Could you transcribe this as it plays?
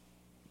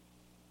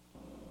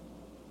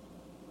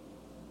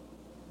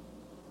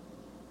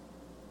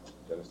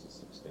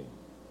Genesis 16.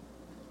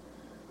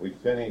 We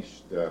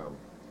finished through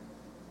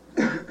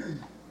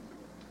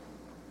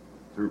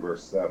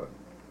verse 7,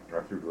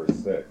 or through verse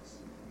 6.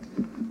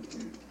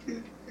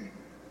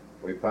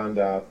 We found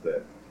out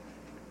that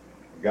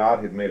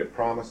God had made a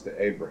promise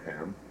to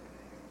Abraham,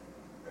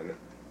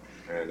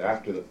 and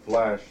after the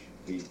flesh,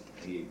 he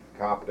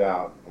copped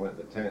out, went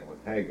in the tent with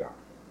Hagar.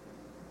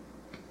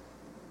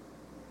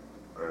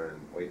 And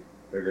we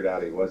figured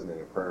out he wasn't in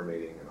a prayer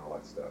meeting and all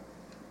that stuff.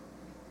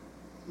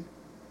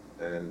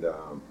 And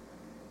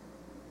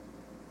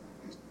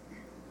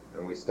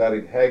we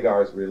studied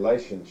Hagar's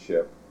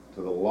relationship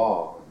to the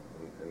law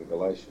in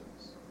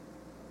Galatians,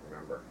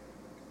 remember?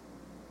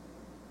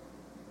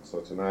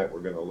 So tonight we're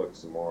going to look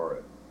some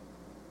more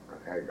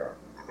at Hagar.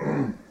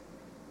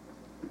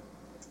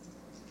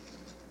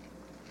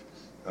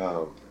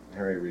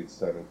 Harry reads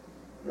 7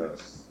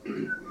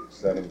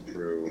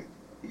 through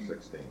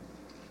 16.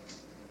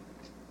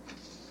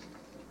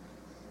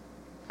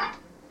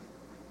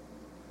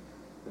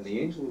 And the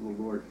angel of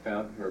the Lord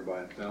found her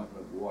by a fountain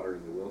of water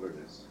in the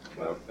wilderness.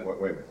 Wait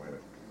a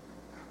minute.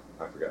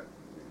 I forgot.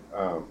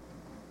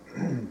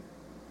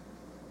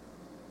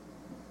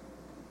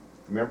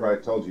 Remember I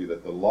told you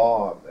that the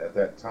law at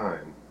that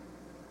time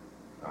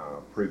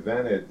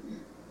prevented...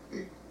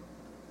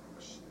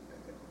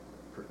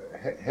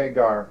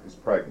 Hagar is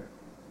pregnant.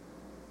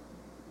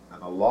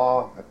 And the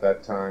law at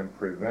that time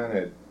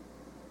prevented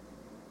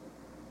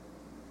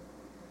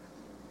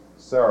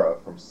Sarah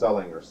from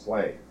selling her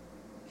slave.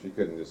 She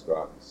couldn't just go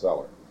out and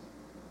sell her.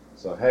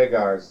 So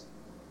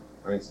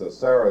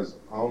Sarah's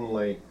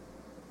only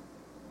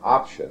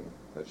option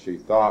that she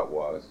thought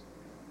was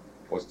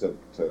to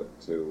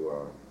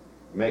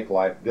make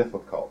life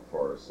difficult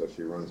for her, so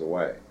she runs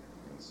away.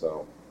 And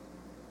so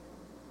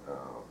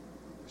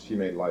she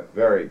made life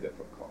very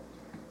difficult.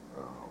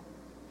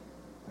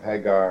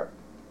 Hagar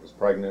was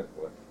pregnant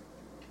with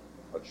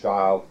a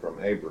child from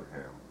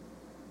Abraham.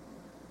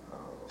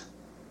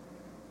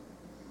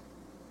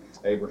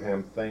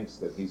 Abraham thinks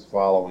that he's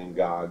following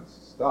God's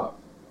stuff.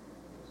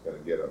 He's going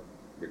to get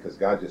because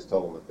God just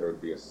told him that there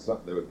would be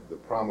the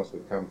promise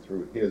would come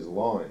through his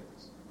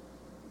loins.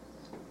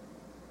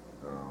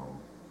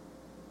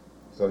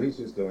 So he's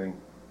just doing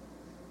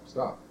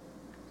stuff.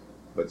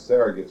 But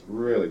Sarah gets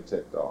really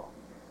ticked off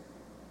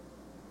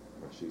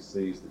when she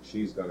sees that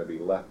she's going to be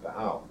left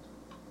out.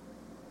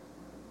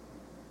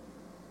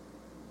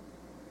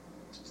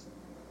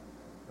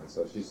 And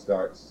so she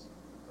starts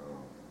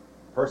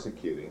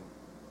persecuting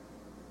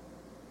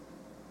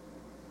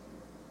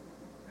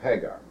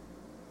Hagar.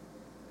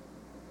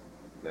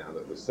 Now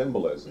the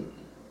symbolism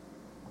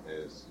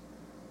is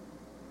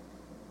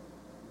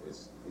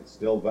it's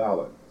still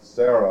valid.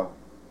 Sarah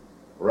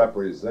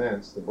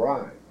represents the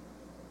bride,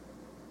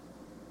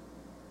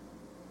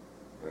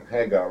 and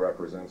Hagar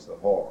represents the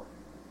whore.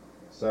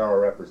 Sarah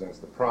represents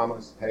the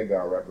promise.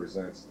 Hagar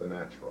represents the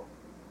natural,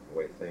 the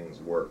way things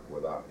work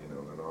without the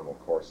normal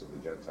course of the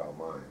Gentile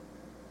mind.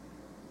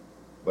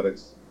 But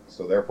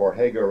so therefore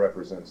Hagar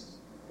represents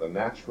the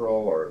natural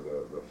or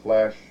the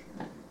flesh.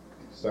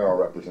 Sarah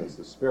represents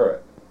the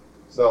spirit.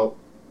 So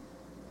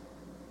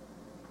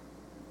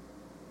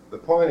the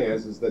point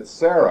is that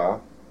Sarah,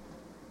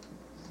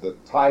 the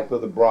type of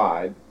the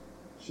bride,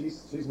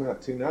 she's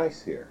not too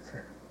nice here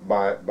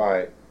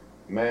by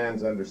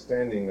man's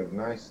understanding of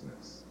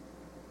niceness.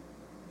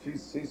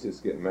 She's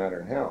just getting madder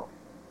than hell.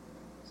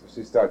 So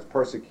she starts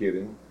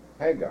persecuting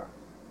Hagar.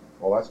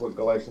 Well, that's what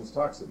Galatians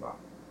talks about.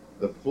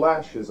 The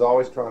flesh is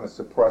always trying to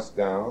suppress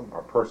down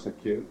or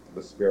persecute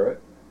the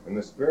spirit, and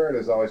the spirit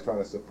is always trying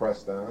to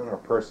suppress down or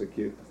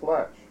persecute the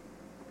flesh.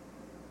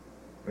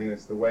 I mean,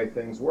 it's the way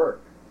things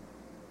work.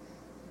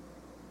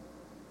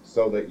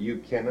 So that you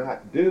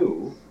cannot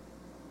do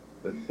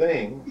the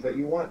thing that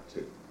you want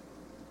to.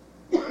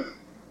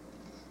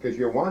 Because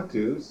your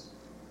want-tos,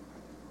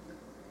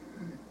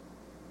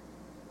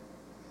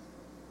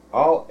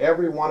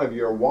 every one of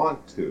your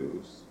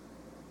want-tos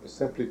is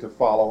simply to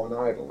follow an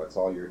idol. That's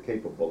all you're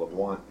capable of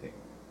wanting.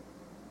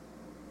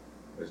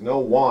 There's no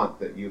want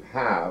that you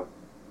have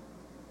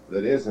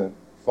that isn't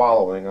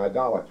following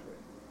idolatry.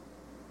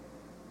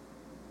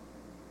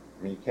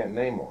 I mean, you can't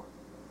name one.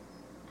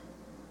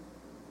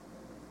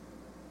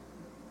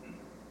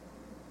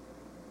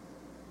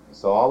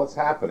 So all that's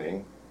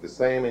happening, the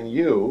same in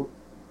you,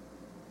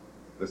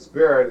 the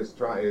spirit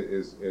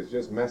is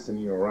just messing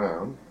you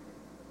around,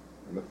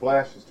 and the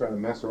flesh is trying to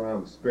mess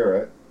around the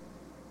spirit,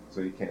 so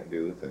you can't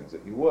do the things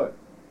that you would.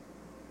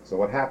 So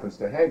what happens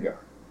to Hagar?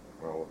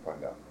 Well, we'll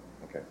find out.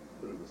 Okay.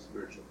 Put in the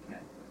spiritual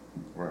cat.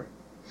 Right.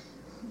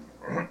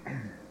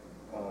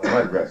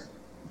 Mud rest.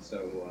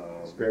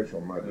 So Spiritual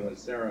mud and when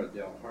rest. Sarah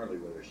dealt hardly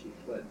with her, she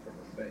fled from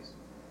her face.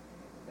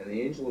 And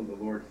the angel of the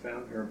Lord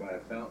found her by a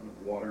fountain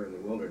of water in the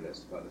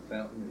wilderness, by the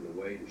fountain in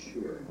the way to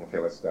Shur. Okay,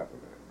 let's stop a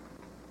minute.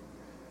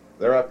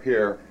 They're up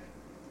here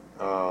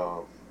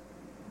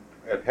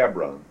at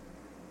Hebron.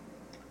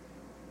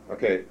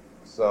 Okay,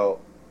 so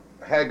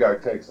Hagar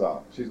takes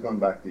off. She's going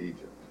back to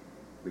Egypt.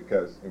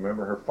 Because,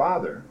 remember, her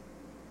father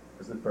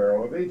is the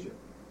Pharaoh of Egypt.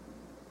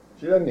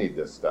 She doesn't need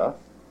this stuff.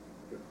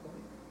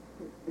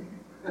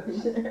 Go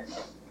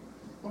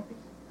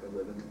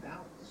live in the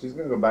palace. She's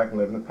going to go back and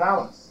live in the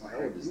palace. I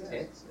would just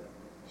tent stuff.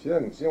 She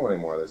don't want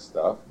any more of this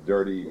stuff,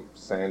 dirty,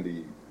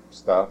 sandy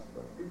stuff.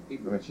 I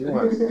mean,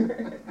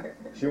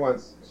 she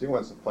wants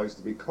a place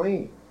to be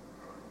clean.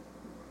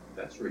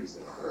 That's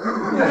reasonable.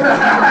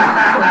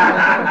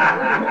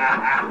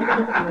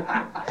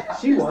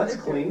 She wants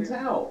clean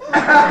towels.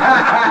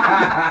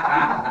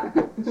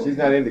 She's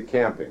not into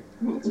camping.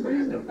 It's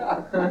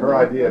reasonable. Her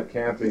idea of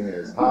camping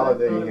is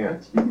Holiday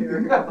Inn.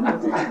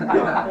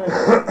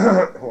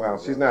 Well,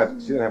 she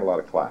didn't have a lot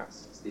of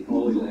class. It's the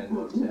Holy Land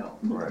Motel.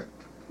 Right.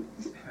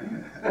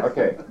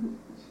 Okay.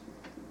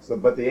 So,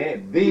 but the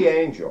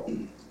angel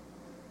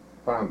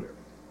found her.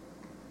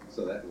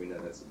 So that we know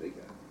that's a big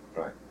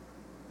guy. Right.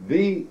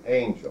 The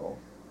angel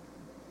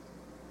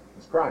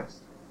is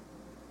Christ.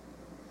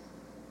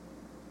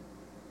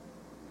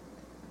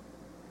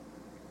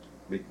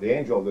 The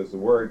angel, there's the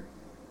word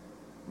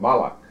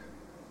malak.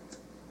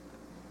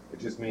 It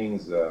just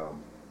means a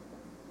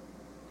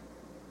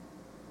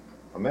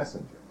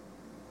messenger,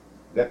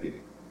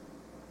 deputy.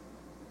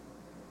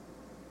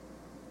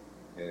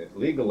 And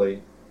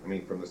legally, I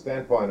mean, from the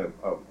standpoint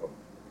of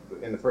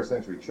in the first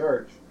century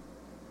church,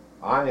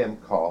 I am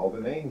called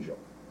an angel.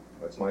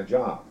 That's my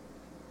job.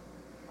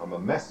 I'm a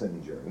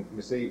messenger. And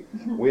you see,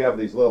 we have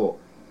these little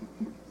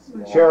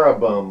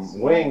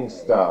cherubim wing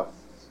stuff.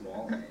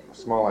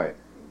 Small a.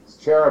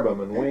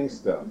 Cherubim and wing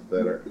stuff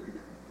that are.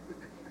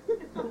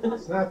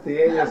 It's not,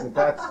 the A isn't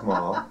that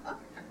small.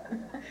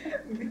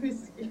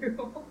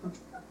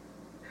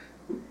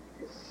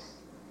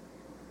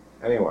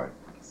 Anyway.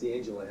 It's the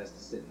angel that has to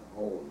sit in the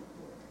hole in the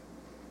floor.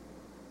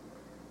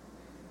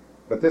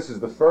 But this is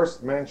the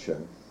first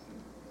mention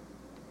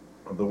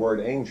of the word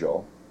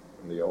angel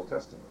in the Old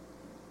Testament.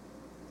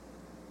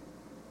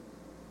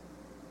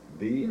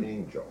 The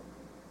angel.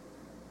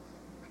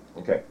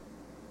 Okay.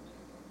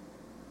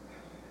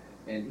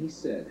 And he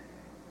said,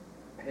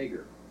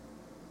 Hagar,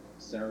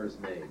 Sarah's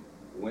maid,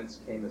 whence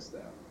camest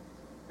thou,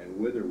 and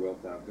whither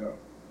wilt thou go?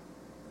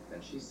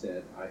 And she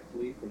said, I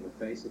flee from the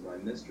face of my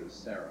mistress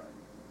Sarai.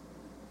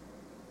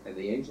 And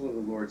the angel of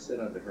the Lord said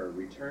unto her,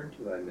 Return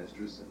to thy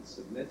mistress, and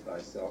submit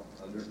thyself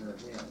under her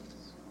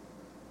hands.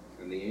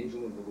 And the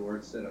angel of the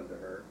Lord said unto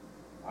her,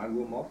 I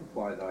will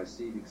multiply thy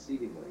seed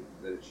exceedingly,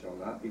 that it shall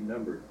not be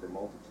numbered for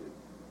multitude.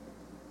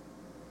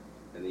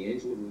 And the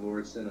angel of the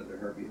Lord said unto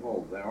her,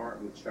 Behold, thou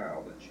art with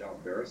child, and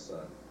shalt bear a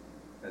son,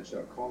 and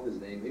shalt call his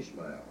name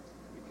Ishmael,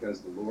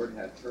 because the Lord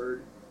hath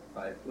heard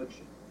thy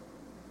affliction.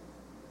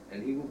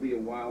 And he will be a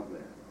wild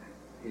man.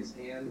 His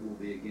hand will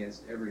be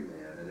against every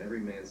man, and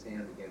every man's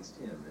hand against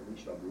him, and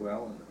he shall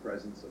dwell in the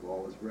presence of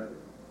all his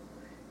brethren.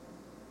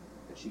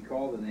 And she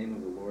called the name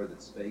of the Lord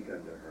that spake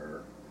unto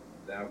her,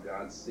 Thou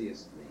God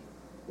seest me.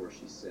 For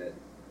she said,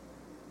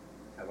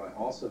 Have I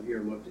also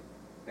here looked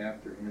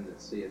after him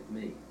that seeth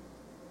me?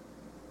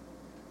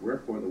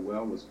 Wherefore the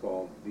well was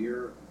called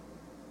Beer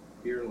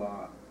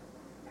La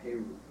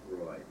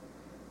Hairoi.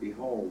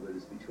 Behold, it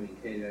is between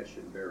Kadesh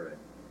and Bered.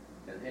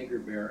 And Hagar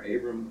bare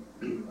Abram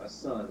a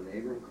son, and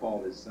Abram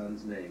called his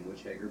son's name,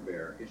 which Hagar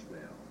bare,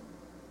 Ishmael.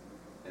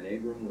 And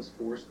Abram was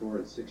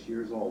 86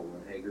 years old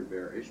when Hagar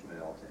bare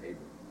Ishmael to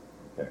Abram.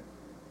 Okay.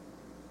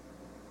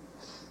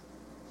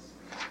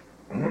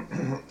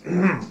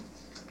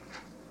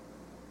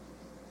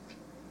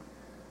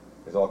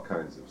 There's all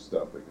kinds of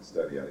stuff we can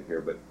study out of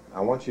here, but I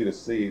want you to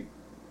see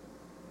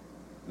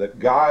that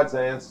God's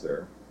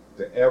answer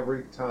to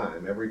every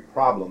time, every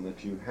problem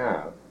that you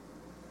have,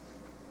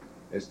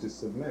 is to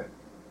submit.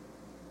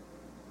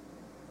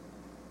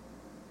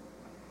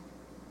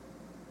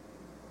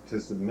 To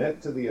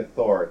submit to the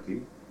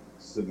authority,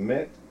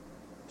 submit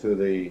to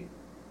the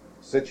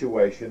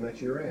situation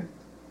that you're in.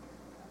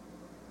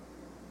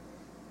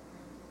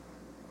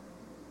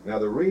 Now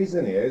the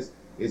reason is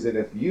that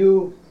if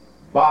you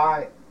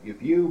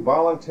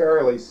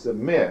voluntarily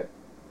submit,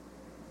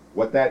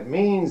 what that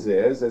means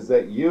is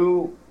that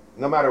you,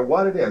 no matter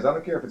what it is, I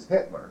don't care if it's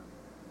Hitler,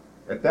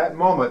 at that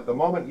moment, the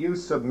moment you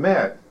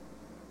submit,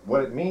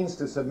 what it means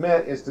to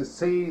submit is to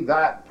see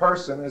that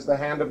person as the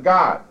hand of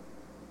God.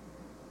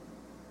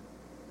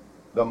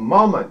 The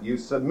moment you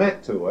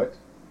submit to it,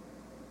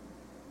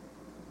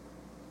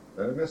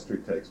 then a mystery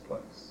takes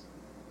place.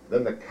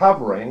 Then the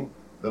covering,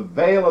 the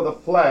veil of the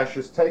flesh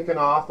is taken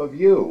off of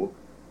you,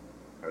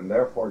 and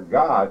therefore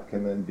God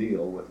can then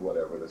deal with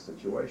whatever the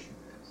situation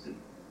is.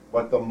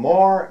 But the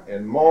more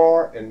and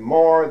more and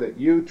more that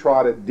you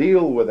try to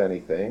deal with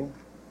anything,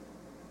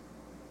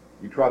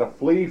 you try to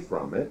flee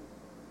from it,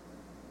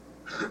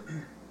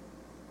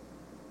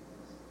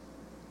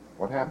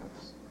 what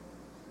happens?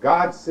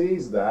 God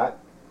sees that.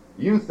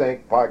 You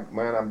think,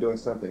 man, I'm doing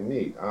something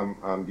neat.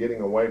 I'm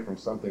getting away from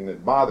something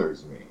that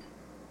bothers me.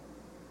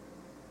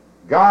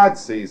 God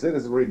sees it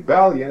as a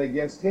rebellion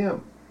against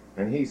him.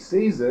 And he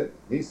sees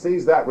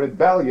that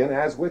rebellion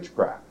as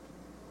witchcraft.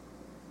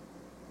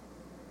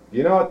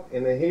 You know what?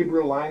 In the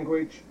Hebrew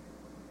language,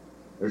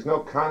 there's no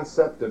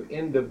concept of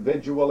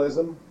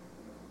individualism.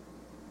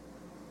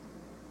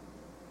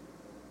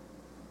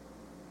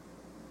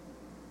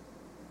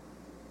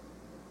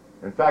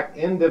 In fact,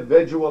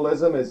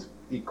 individualism is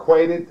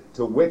equated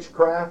to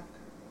witchcraft.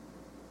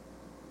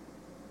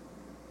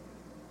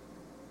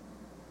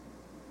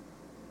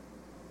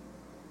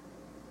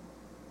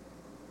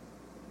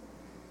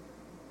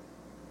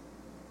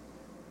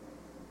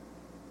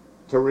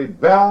 To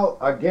rebel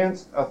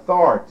against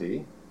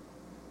authority,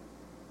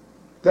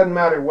 doesn't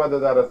matter whether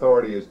that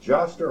authority is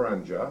just or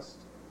unjust.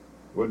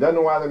 It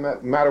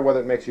doesn't matter whether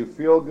it makes you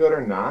feel good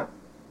or not.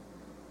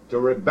 To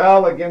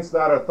rebel against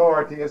that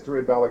authority is to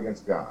rebel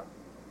against God.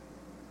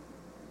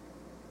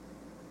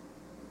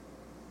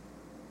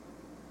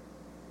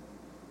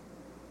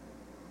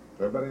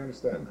 Everybody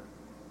understand that?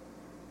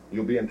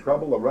 You'll be in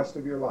trouble the rest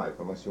of your life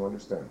unless you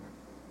understand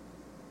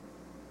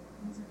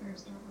that. That's a fair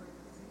start.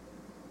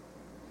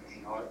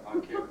 No, I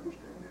can't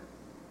understand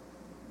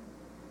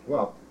that.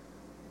 Well,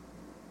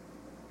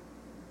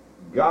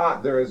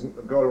 God,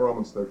 go to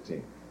Romans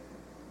 13.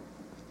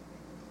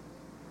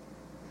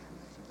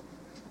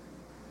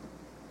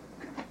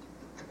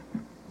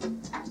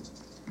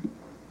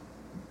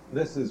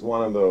 This is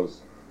one of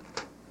those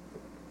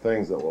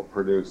things that will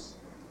produce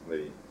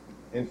the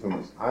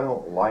infamous, I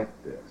don't like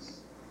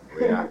this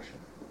reaction.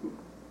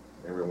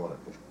 Every one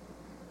of them.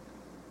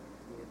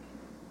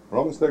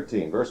 Romans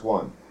 13, verse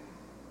 1.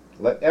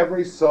 Let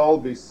every soul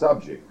be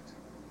subject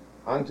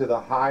unto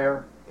the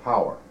higher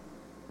power.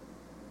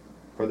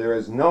 For there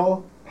is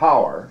no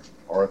power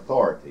or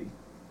authority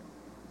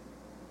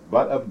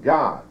but of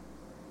God.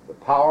 The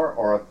power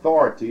or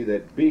authority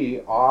that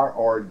be are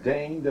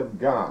ordained of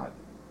God.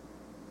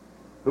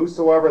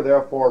 Whosoever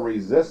therefore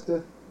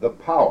resisteth the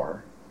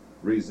power,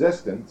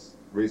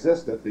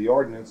 resisteth the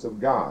ordinance of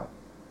God.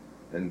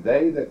 And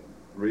they that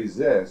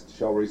resist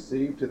shall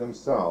receive to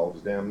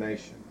themselves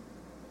damnation.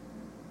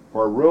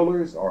 For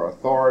rulers or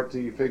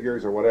authority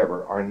figures or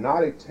whatever are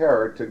not a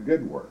terror to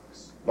good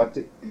works, but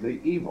to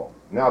the evil.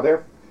 Now,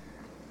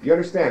 you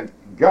understand,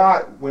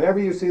 God, whenever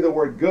you see the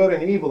word good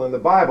and evil in the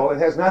Bible, it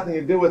has nothing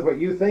to do with what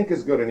you think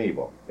is good and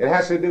evil. It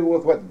has to do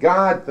with what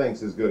God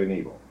thinks is good and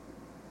evil.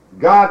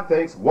 God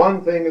thinks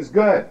one thing is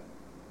good.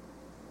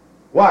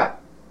 What?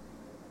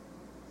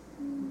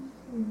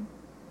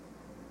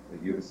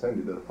 That you've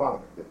ascended to the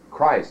Father. That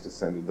Christ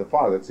ascended to the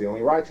Father. That's the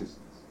only righteousness.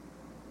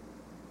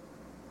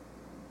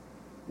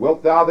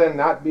 Wilt thou then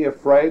not be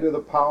afraid of the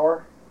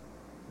power?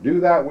 Do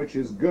that which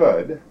is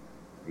good,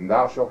 and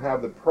thou shalt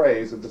have the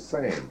praise of the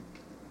same.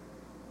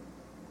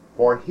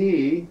 For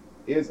he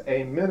is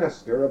a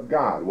minister of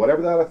God.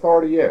 Whatever that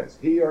authority is,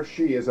 he or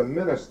she is a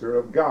minister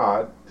of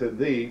God to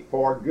thee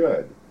for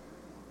good.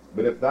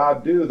 But if thou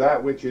do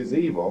that which is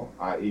evil,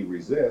 i.e.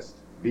 resist,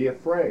 be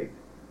afraid.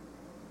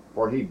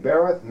 For he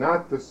beareth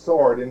not the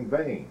sword in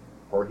vain.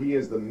 For he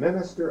is the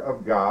minister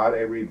of God,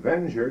 a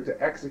revenger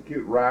to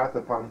execute wrath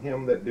upon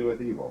him that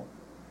doeth evil.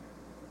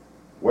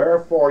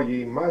 Wherefore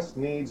ye must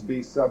needs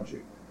be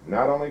subject,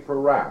 not only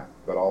for wrath,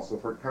 but also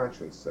for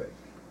conscience sake.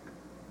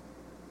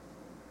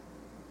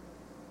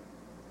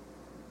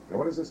 Now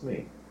what does this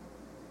mean?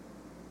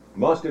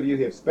 Most of you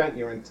have spent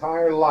your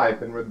entire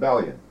life in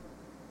rebellion.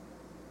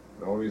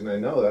 The only reason I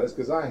know that is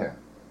because I have.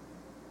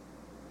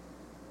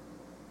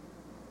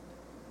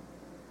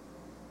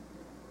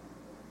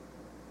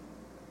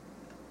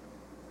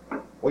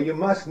 Well, you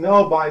must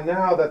know by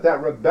now that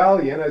that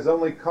rebellion has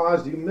only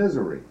caused you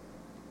misery.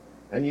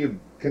 And you've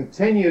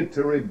continued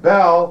to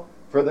rebel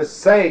for the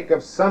sake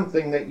of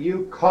something that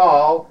you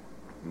call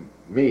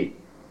me.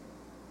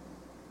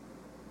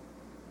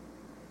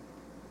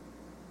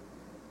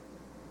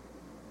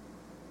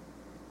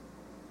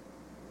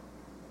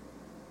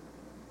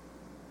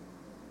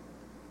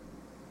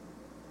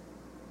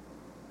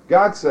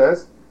 God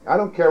says, I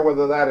don't care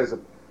whether that's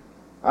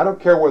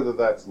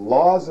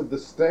laws of the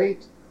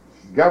state,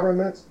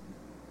 governments,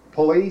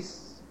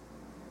 police,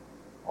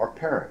 or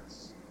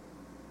parents.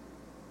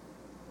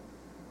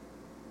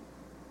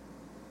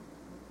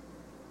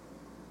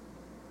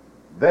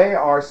 They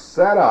are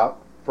set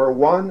up for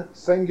one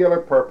singular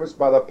purpose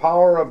by the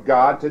power of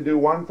God to do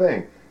one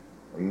thing,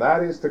 and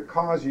that is to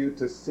cause you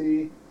to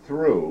see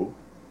through,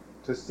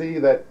 to see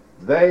that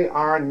they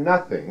are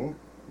nothing.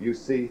 You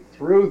see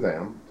through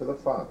them to the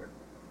Father.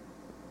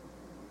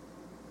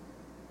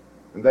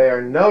 And they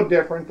are no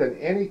different than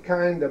any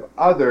kind of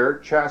other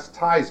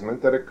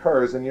chastisement that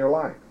occurs in your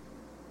life.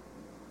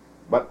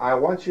 But I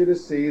want you to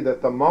see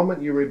that the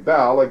moment you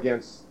rebel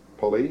against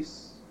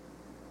police,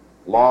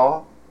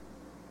 law,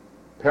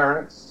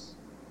 parents,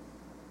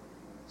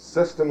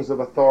 systems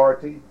of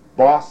authority,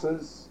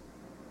 bosses,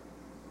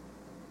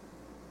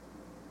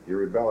 you're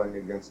rebelling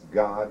against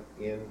God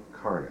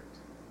incarnate.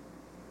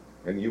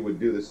 And you would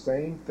do the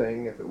same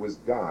thing if it was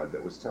God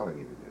that was telling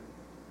you to do.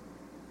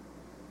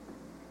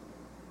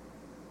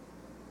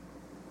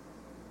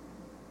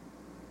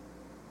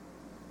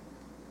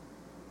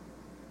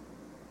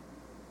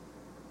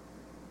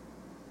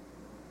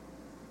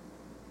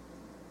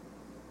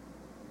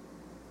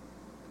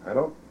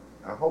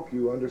 I hope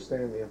you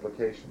understand the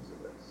implications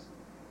of this.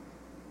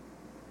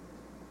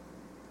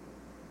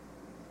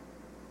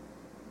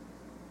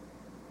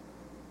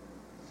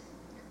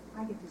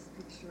 I get this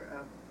picture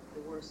of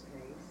the worst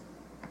case.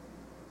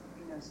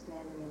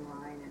 standing in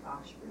line at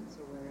Auschwitz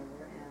or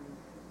wherever, and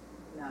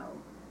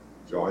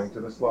Going to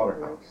the Joseph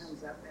slaughterhouse.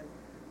 comes up and,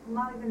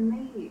 well, not even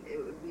me.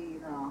 It would be,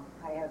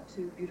 I have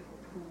two beautiful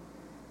twin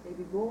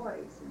baby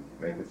boys, and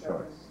he Make a comes up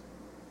and choice.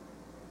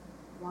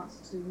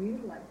 wants to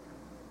mutilate them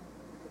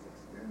with his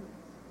experience.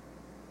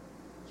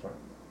 That's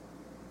right.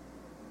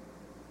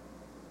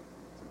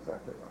 That's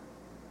exactly right.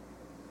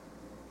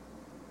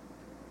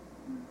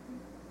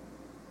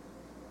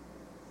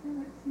 So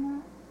it's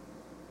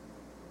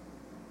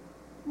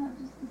not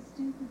just the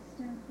stupid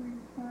stuff where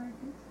your pride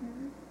gets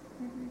hurt, it's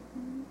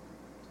everything.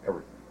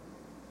 Everything.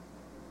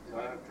 Yeah,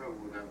 I have trouble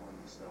with that one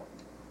myself.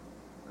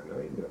 I know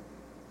you do.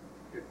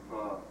 If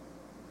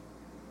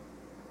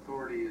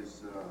authority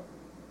is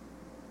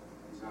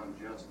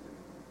unjust,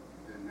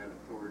 then that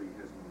authority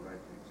has no right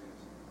to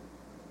exist.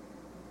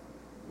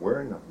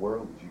 Where in the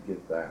world did you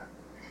get that?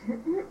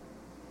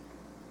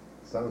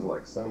 Sounds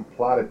like some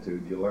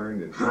platitude you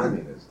learned in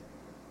communism.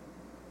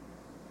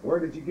 Where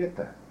did you get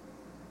that?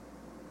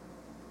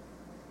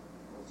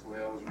 That's the way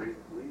I was raised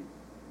to believe.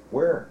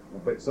 Where?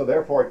 But so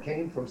therefore it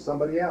came from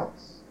somebody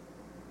else.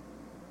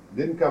 It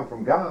didn't come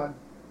from God.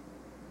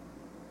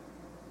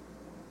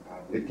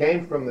 It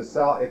came from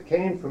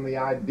the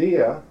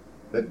idea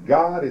that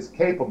God is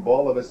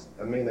capable of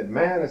that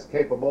man is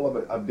capable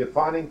of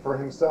defining for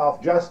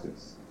himself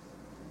justice.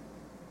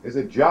 Is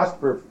it just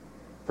for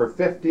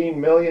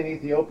 15 million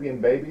Ethiopian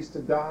babies to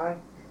die?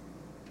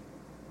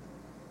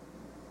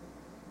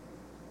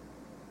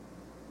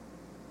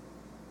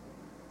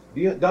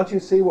 Don't you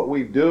see what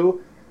we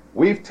do?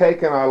 We've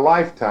taken our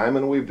lifetime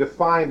and we've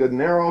defined a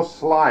narrow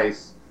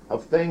slice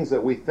of things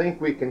that we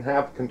think we can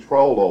have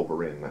control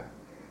over in that.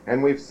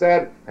 And we've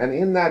said, and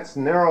in that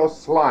narrow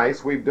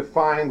slice, we've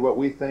defined what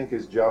we think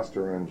is just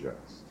or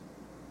unjust.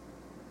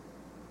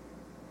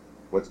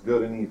 What's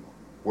good and evil.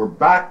 We're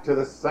back to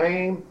the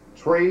same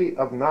tree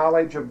of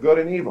knowledge of good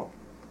and evil.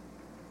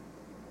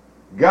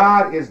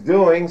 God is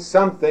doing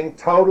something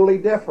totally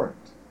different.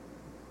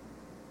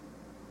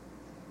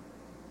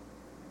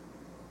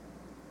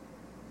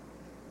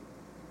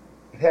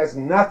 It has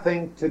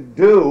nothing to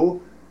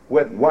do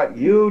with what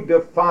you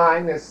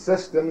define as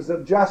systems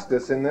of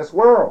justice in this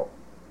world.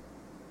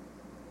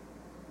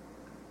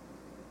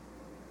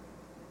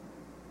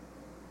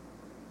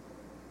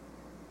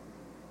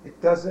 It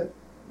doesn't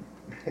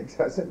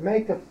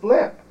make a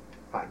flip.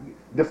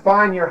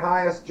 Define your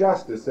highest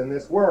justice in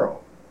this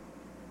world.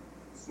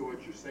 So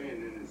what you're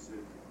saying then is that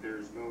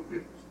there's no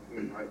difference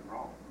between right and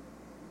wrong.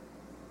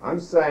 I'm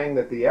saying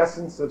that the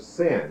essence of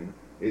sin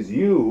is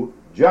you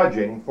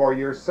judging for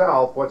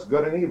yourself what's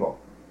good and evil.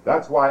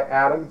 That's why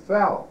Adam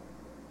fell.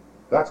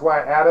 That's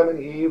why Adam and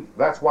Eve,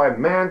 that's why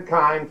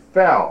mankind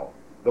fell.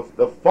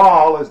 The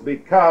fall is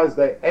because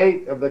they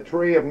ate of the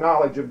tree of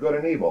knowledge of good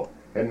and evil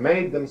and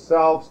made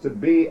themselves to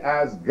be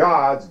as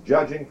gods,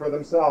 judging for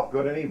themselves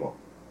good and evil.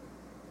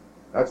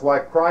 That's why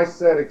Christ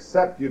said,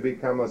 except you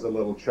become as a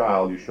little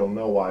child, you shall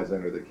no wise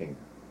enter the kingdom.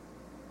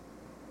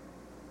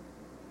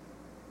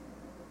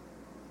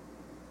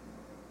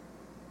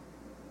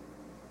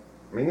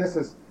 I mean, this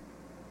is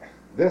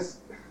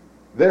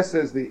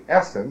the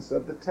essence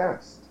of the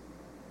test.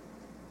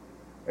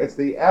 It's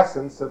the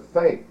essence of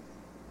faith.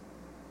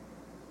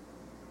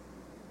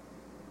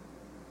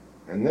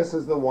 And this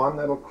is the one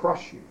that'll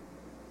crush you.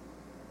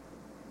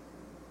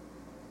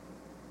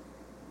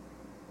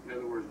 In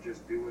other words,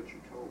 just do what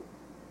you're told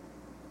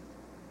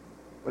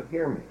But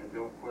hear me. and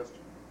don't question.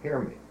 Hear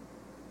me.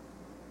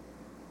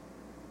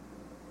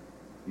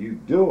 You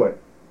do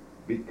it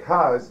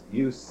because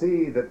you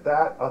see that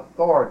that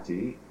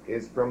authority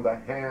is from the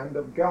hand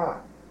of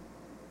God.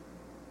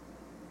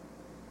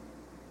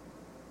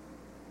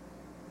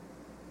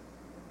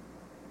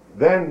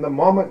 Then the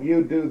moment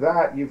you do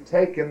that, you've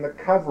taken the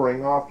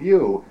covering off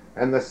you,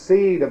 and the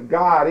seed of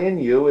God in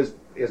you is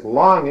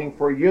longing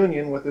for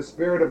union with the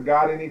Spirit of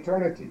God in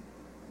eternity.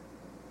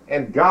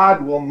 And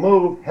God will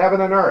move heaven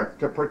and earth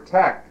to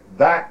protect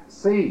that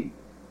seed.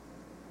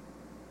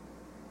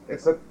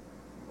 It's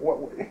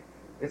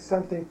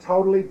something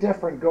totally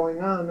different going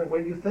on than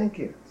what you think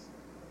it is.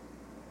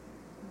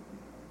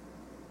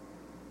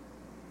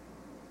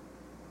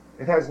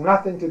 It has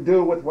nothing to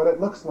do with what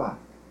it looks like.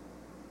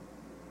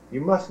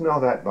 You must know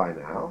that by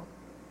now.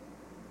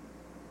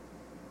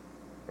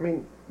 I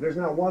mean, there's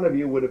not one of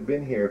you would have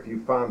been here if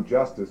you found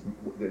justice,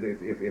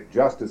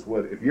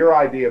 if your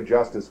idea of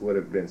justice would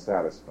have been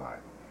satisfied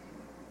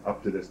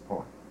up to this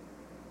point.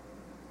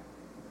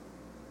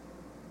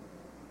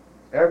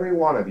 Every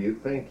one of you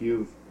think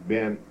you've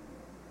been,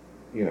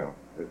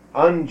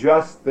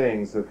 unjust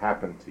things have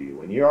happened to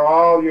you, and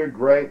all your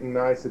great and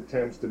nice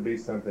attempts to be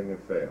something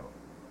have failed.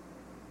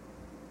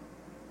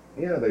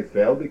 Yeah, they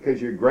failed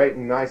because your great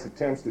and nice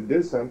attempts to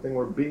do something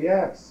were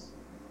BS.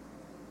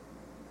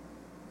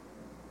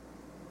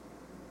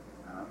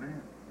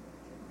 Amen.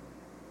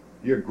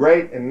 Your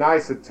great and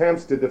nice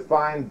attempts to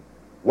define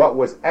what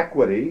was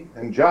equity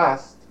and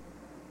just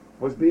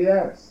was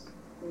BS.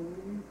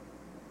 Mm-hmm.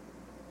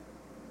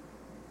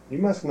 You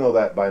must know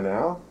that by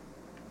now.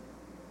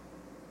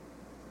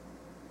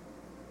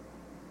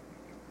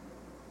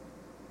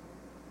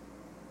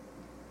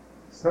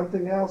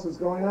 Something else is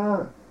going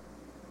on.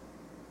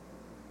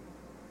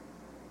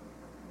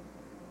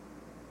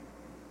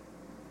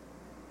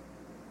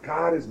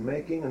 God is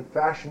making and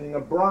fashioning a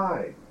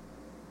bride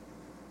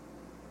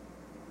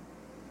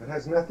that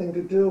has nothing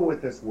to do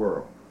with this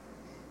world.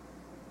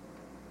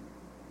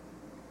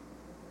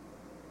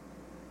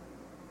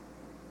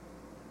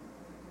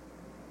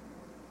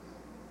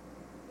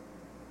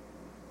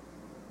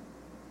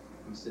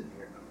 I'm sitting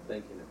here,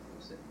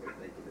 I'm sitting here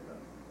thinking about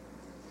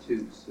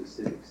two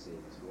specific scenes.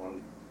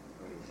 One,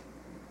 I mean,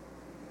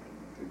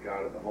 the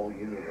God of the whole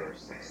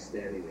universe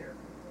standing there,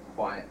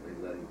 quietly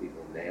letting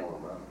people nail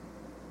him up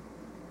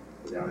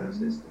without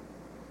resisting.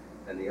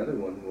 And the other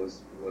one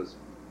was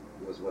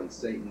when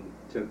Satan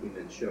took him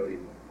and showed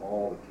him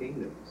all the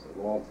kingdoms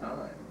of all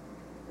time,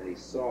 and he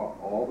saw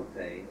all the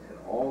pain and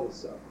all the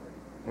suffering,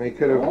 And he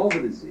could have, all the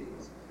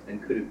disease,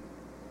 and could have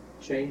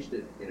changed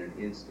it in an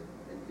instant,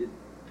 and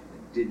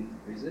didn't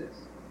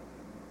resist.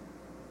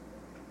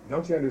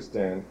 don't you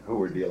understand who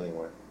we're dealing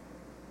with?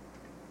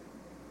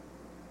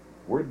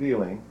 We're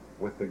dealing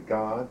with the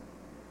God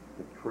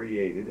that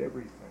created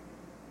everything.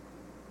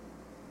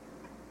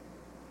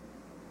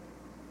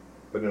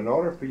 But in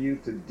order for you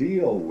to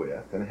deal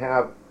with and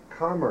have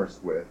commerce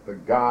with the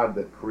God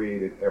that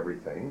created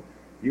everything,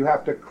 you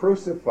have to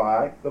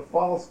crucify the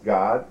false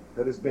God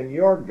that has been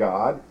your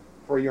God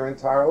for your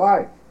entire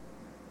life.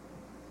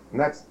 And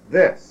that's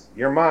this,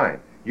 your mind.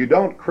 You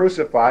don't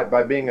crucify it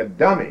by being a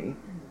dummy.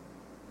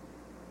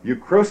 You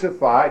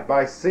crucify it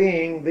by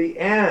seeing the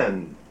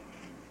end.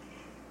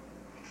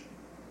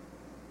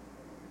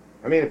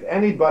 I mean, if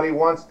anybody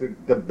wants to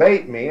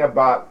debate me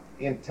about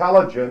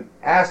intelligent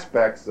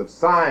aspects of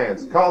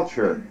science,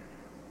 culture,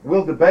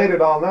 we'll debate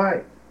it all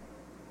night.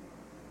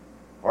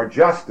 Or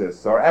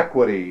justice, or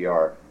equity,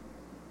 or...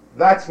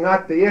 That's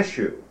not the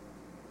issue.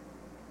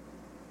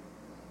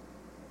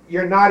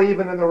 You're not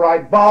even in the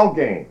right ball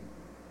game.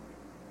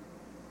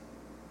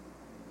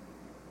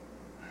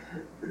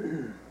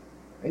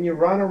 And you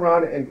run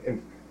around,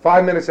 and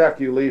 5 minutes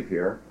after you leave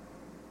here,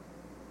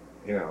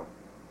 you know,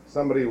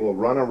 somebody will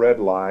run a red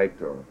light,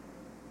 or,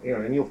 you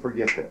know, and you'll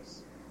forget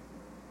this.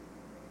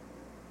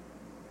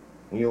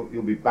 And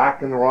you'll be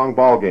back in the wrong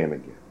ball game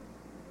again.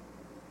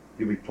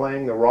 You'll be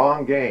playing the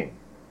wrong game.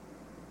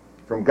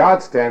 From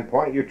God's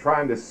standpoint, you're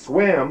trying to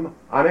swim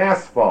on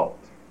asphalt.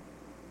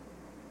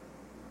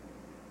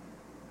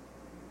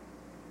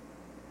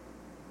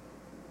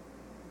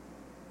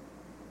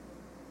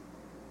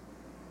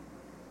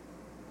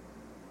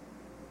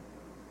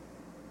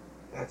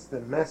 That's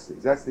the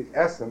message. That's the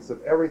essence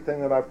of everything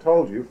that I've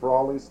told you for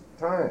all this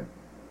time.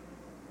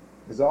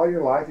 Because all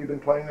your life you've been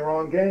playing the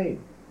wrong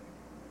game.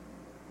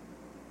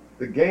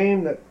 The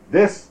game that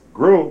this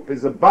group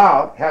is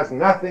about has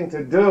nothing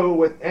to do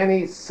with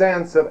any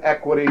sense of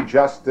equity,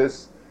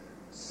 justice,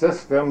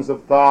 systems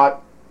of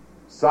thought,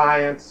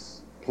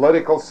 science,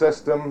 political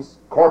systems,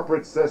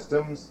 corporate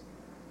systems.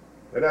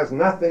 It has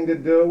nothing to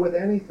do with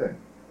anything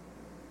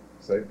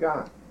save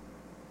God.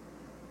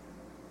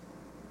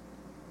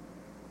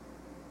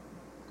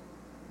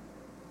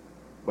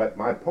 But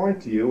my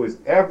point to you is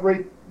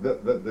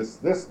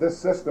this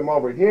system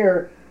over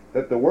here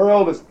that the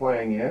world is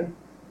playing in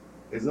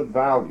is of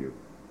value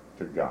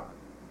to God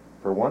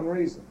for one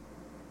reason,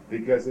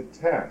 because it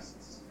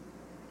tests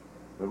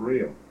the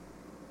real.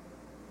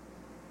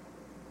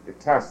 It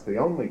tests the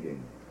only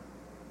game.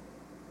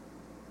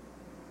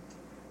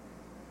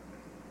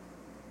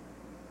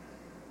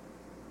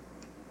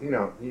 You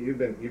know, you've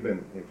been,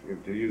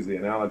 if to use the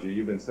analogy,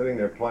 you've been sitting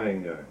there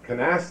playing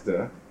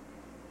canasta,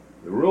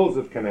 the rules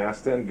of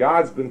canasta, and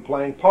God's been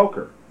playing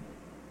poker.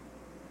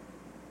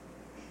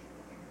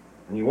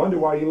 And you wonder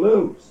why you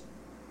lose.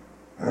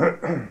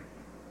 You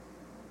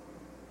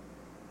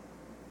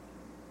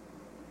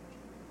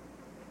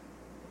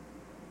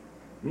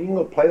can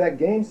go play that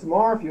game some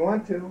more if you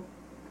want to.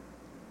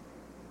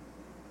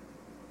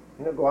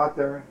 You know, go out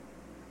there,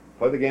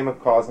 play the game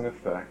of cause and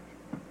effect.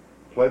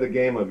 Play the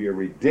game of your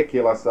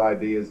ridiculous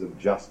ideas of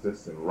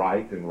justice and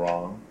right and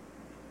wrong.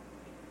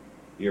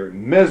 Your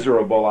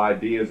miserable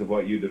ideas of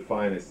what you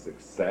define as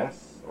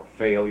success or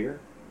failure.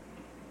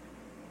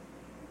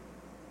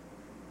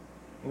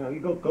 You know,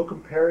 you go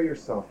compare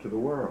yourself to the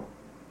world.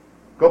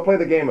 Go play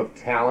the game of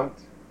talent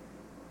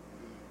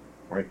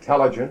or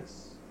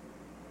intelligence.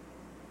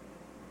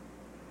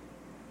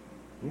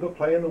 You can go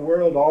play in the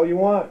world all you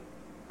want.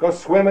 Go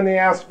swim in the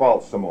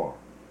asphalt some more.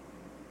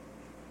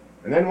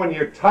 And then when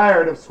you're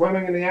tired of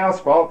swimming in the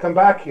asphalt, come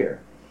back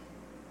here.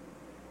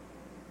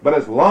 But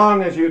as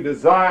long as you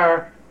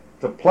desire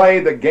to play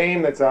the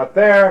game that's out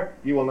there,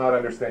 you will not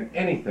understand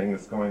anything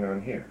that's going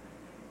on here.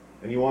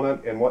 And you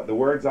want to, and what the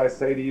words I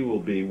say to you will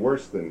be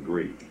worse than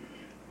Greek.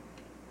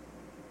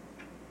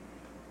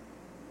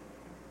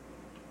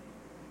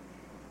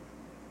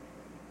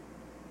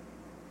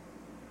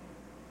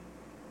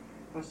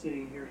 I was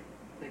sitting here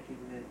thinking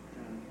that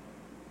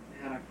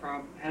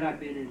had I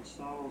been in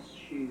Saul's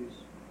shoes,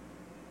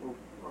 or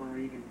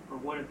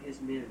one of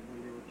his men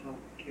when they were told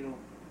to kill,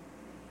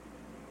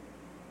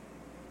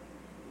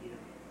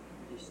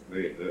 just The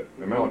it would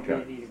be a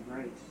Amalekites. need of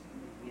grace.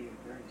 Need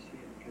of grace, yeah,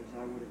 because I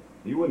would have.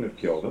 You wouldn't have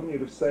killed them.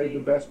 You'd have saved the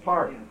best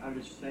part. Yeah, I would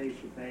have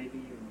saved the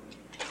baby or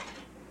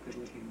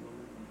good-looking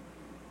woman.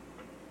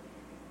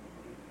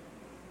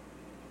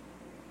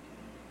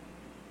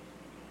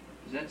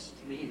 Because that's,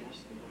 to me, that's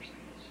the worst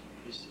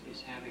thing,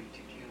 is having to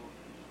kill,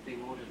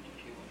 being ordered to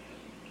kill.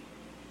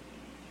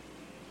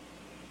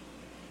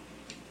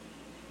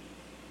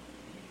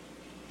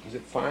 Is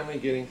it finally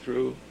getting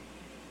through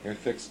your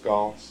thick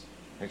skulls?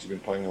 Haven't you been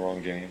playing the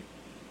wrong game?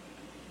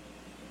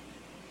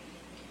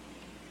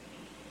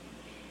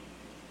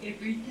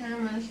 Every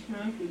time I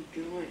smoke a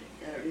joint,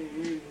 I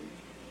remember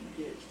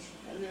this.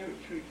 I never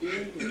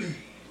forget it.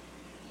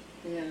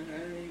 Yeah,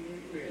 I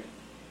remember it.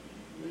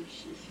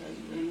 Which is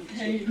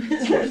something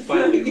That's what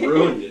finally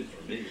ruined it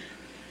for me.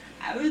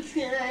 I was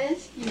gonna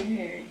ask you,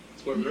 Harry.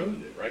 That's what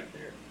ruined it right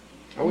there.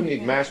 I wouldn't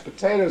eat mashed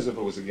potatoes if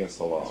it was against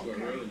the law. That's what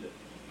ruined it.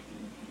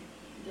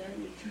 That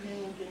was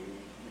nailed in it.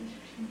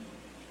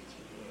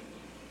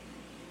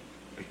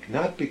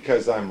 Not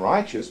because I'm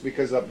righteous,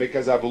 because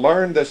I've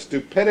learned the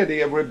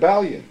stupidity of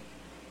rebellion.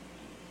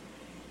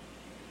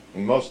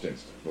 In most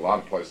instances, a lot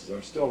of places,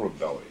 I'm still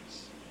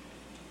rebellious.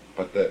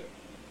 But the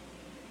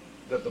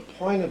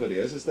point of it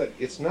is that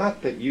it's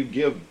not that you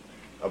give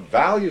a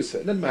value. It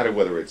doesn't matter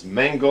whether it's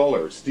Mengel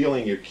or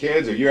stealing your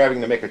kids, or you're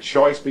having to make a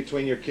choice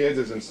between your kids,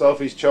 as in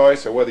Sophie's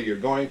choice, or whether you're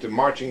going to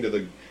marching to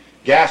the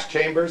gas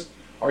chambers,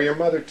 or your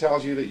mother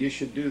tells you that you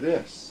should do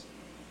this.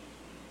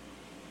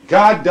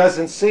 God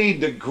doesn't see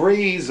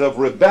degrees of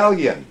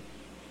rebellion.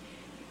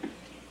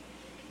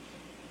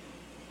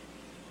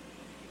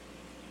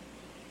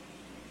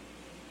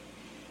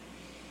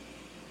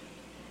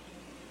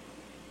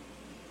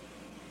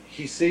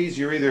 He sees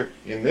you're either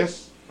in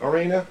this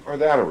arena or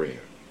that arena.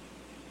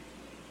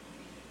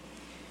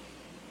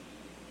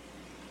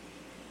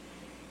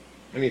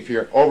 And if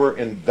you're over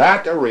in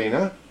that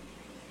arena,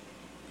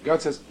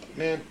 God says,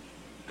 man,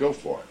 go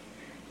for it.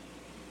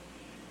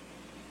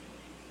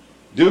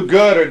 Do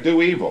good or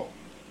do evil,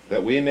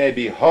 that we may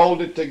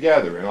behold it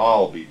together and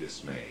all be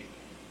dismayed.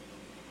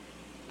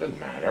 Doesn't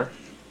matter.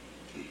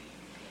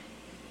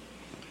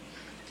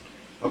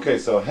 Okay,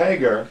 so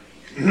Hagar.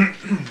 Where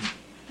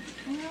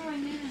are we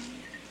now?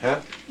 Huh?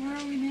 Where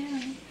are we now?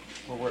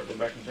 Well, we're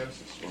back in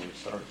Genesis where we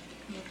started.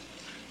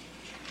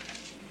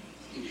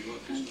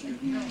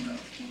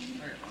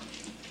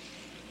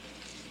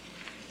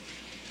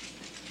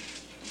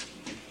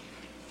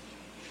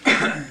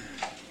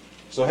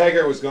 So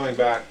Hagar was going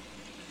back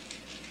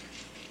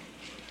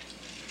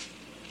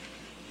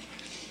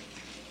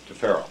to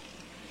Pharaoh.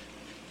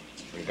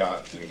 And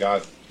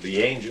God,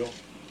 the angel,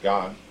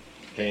 God,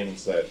 came and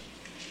said,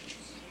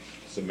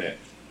 submit.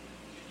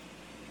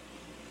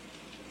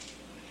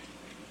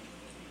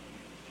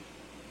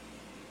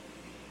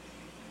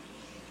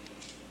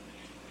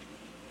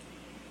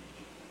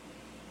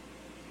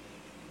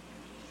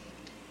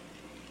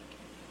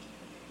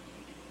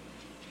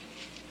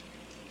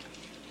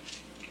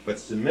 But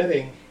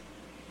submitting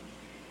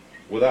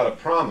without a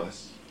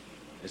promise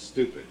is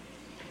stupid.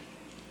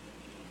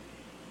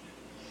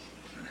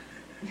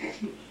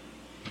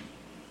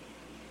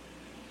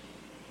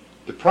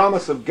 The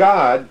promise of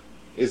God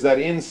is that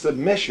in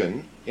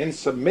submitting,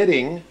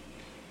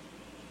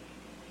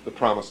 the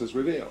promise is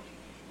revealed.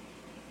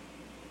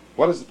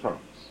 What is the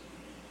promise?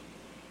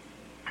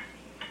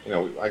 You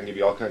know, I can give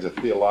you all kinds of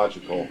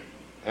theological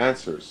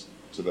answers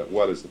to that.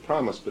 What is the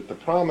promise? But the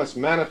promise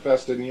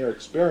manifested in your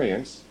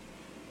experience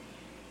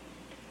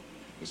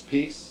is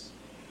peace,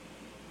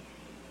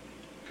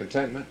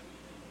 contentment,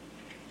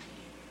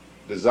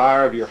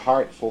 desire of your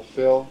heart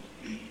fulfilled,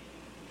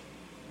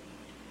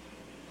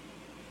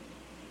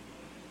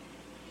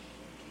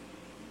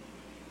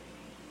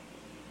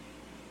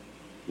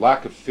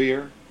 lack of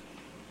fear,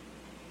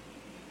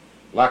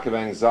 lack of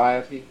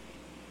anxiety,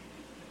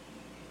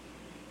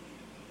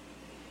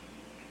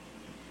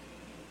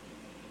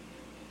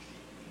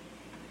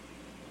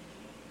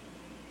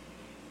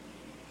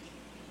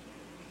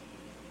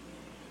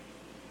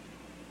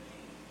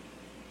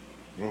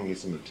 you don't get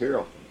some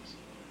material things.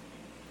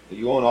 That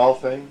you own all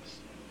things.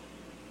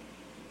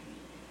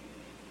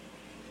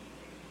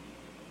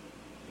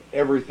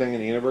 Everything in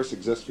the universe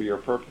exists for your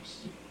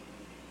purpose.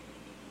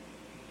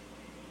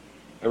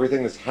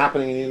 Everything that's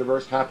happening in the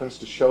universe happens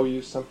to show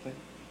you something.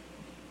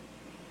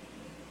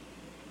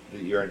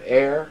 That you're an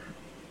heir.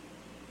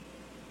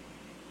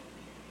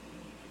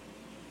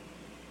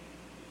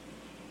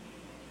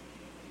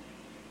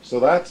 So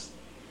that's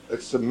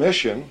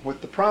submission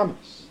with the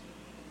promise.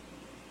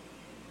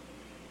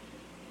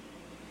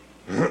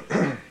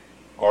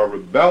 Or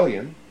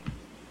rebellion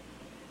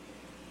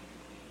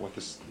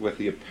with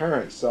the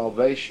apparent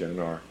salvation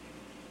or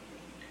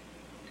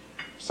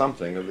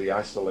something of the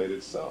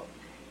isolated self.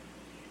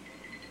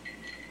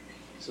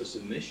 So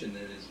submission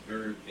then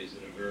is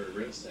in a very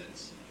real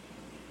sense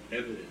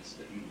evidence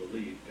that you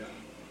believe God.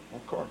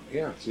 Of course,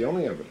 yeah, it's the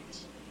only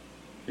evidence.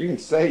 You can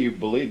say you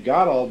believe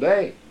God all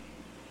day.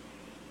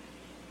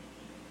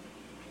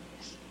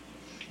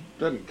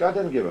 God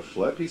doesn't give a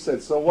flip. He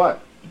said, so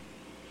what?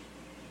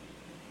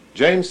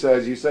 James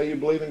says, you say you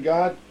believe in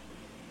God?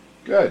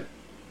 Good.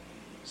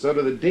 So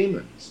do the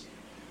demons.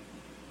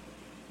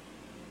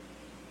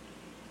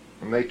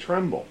 And they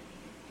tremble.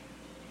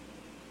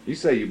 You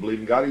say you believe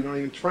in God, you don't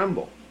even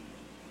tremble.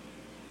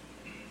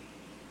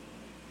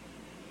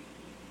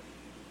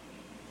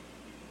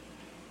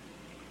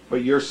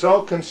 But you're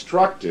so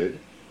constructed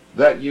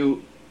that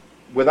you,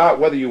 without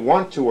whether you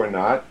want to or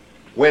not,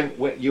 when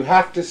you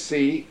have to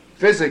see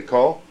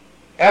physical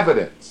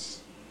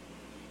evidence.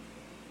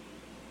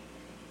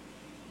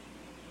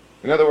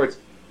 In other words,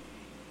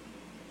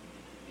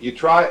 you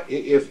try,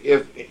 if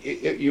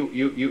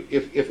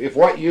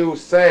what you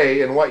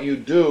say and what you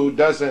do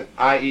doesn't,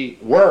 i.e.,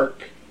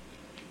 work,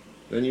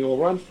 then you will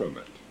run from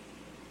it.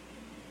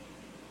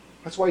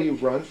 That's why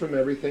you've run from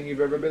everything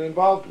you've ever been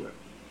involved with.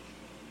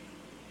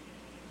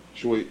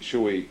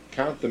 Should we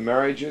count the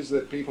marriages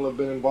that people have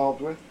been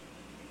involved with?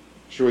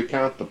 Should we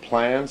count the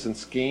plans and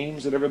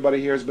schemes that everybody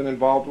here has been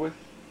involved with?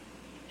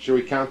 Should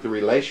we count the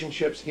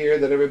relationships here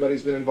that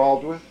everybody's been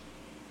involved with?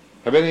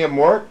 Have any of them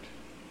worked?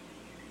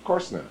 Of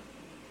course not.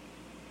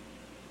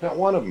 Not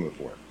one of them have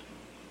worked.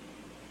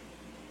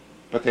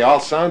 But they all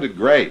sounded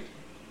great.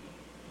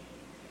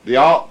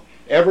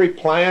 Every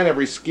plan,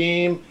 every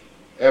scheme,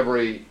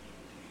 every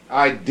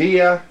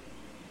idea,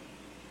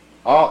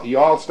 you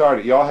all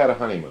had a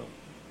honeymoon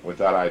with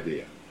that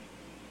idea.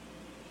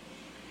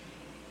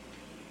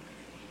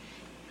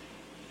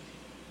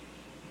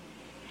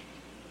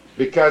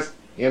 Because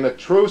in a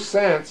true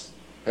sense,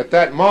 at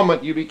that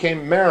moment you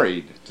became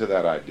married to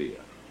that idea,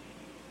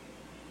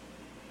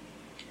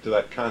 to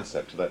that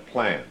concept, to that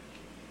plan.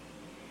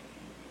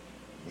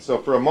 And so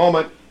for a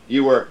moment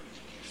you were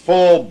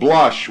full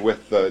blush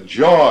with the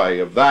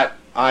joy of that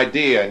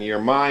idea, and your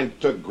mind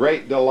took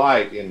great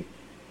delight in,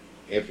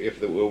 if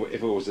it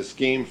was a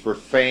scheme for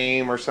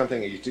fame or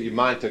something, your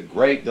mind took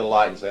great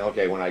delight in saying,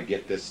 okay, when I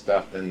get this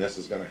stuff, then this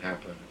is going to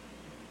happen.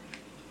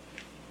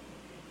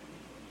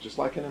 Just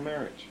like in a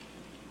marriage.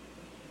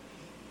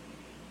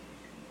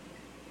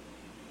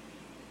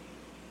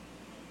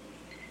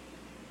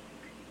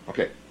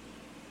 Okay,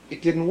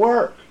 it didn't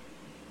work.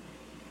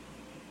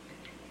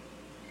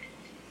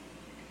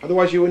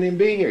 Otherwise you wouldn't even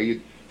be here.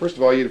 First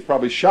of all, you'd have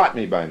probably shot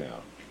me by now.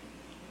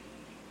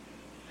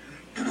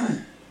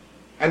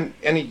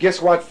 And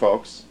guess what,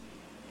 folks?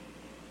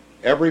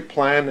 Every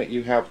plan that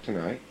you have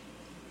tonight,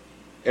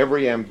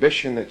 every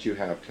ambition that you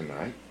have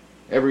tonight,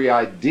 every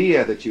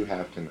idea that you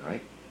have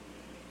tonight,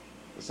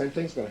 the same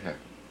thing's going to happen.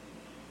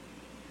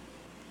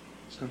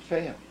 It's going to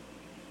fail.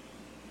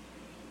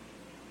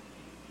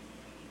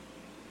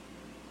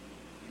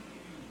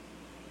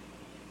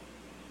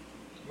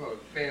 Well,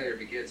 failure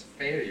begets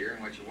failure,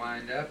 and what you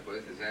wind up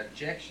with is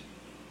abjection.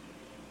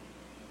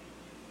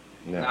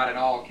 No. Not in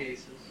all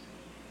cases.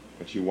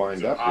 But you wind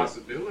It's a up with.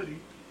 possibility.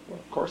 Well,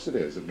 of course it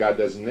is. If God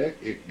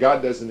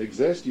doesn't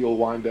exist, you'll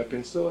wind up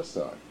in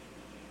suicide.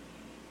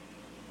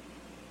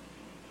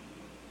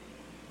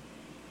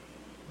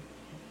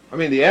 I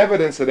mean, the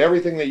evidence that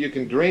everything that you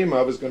can dream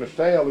of is going to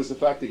fail is the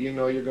fact that you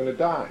know you're going to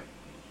die.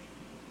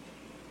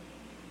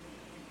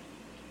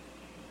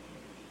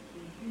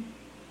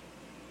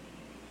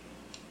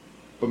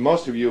 But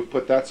most of you have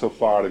put that so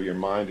far out of your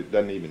mind it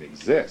doesn't even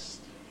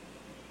exist.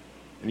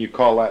 And you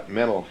call that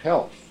mental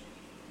health.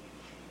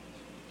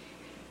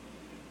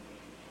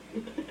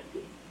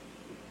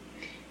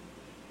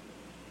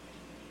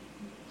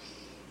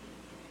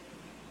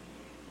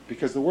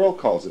 Because the world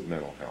calls it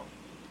mental health.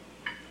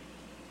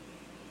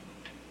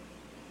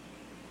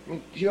 I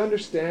mean, do you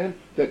understand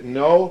that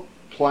no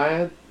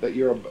plan that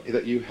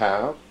you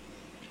have,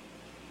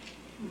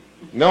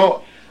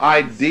 no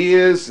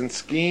ideas and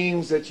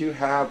schemes that you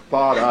have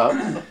thought up,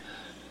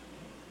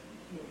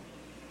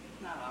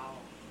 Not all.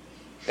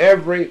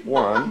 every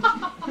one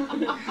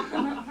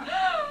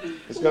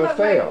is going to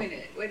fail.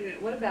 Wait a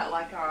minute. What about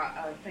like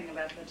our thing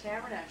about the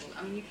tabernacle?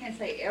 I mean, you can't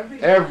say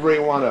every. Every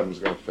one of them is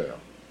going to fail,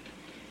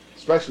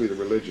 especially the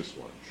religious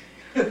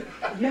ones.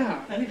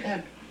 Yeah, we've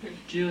had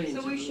Jillian's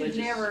So we should religious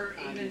never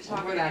even ideas.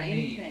 talk what about I mean.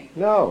 anything.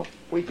 No,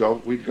 we go.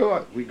 What do you mean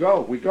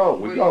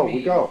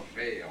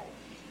fail?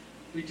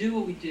 We do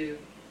what we do,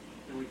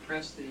 and we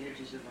press the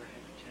edges of our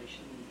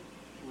habitation,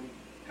 and when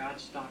God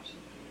stops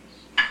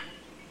it,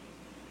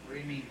 What do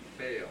you mean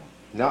fail?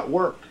 Not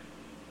work,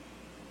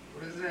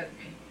 What does that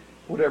mean?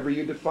 whatever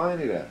you define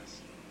it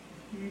as.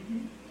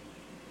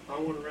 I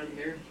want to run a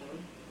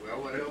marathon.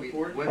 Well, what if Go we?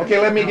 for it. What if Okay,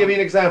 we let me don't- give you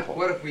an example.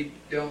 What if we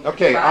don't?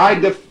 Okay,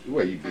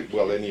 define-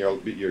 well, then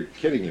you're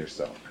kidding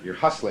yourself. You're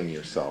hustling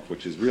yourself,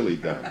 which is really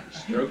dumb.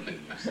 Stroking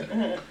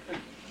yourself.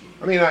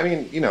 I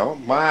mean, you know,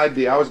 my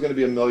idea, I was going to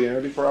be a millionaire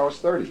before I was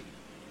 30.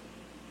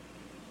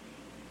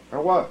 I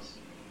was.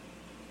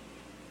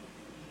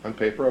 On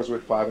paper, I was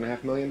worth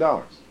 $5.5 million.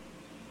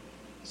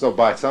 So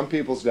by some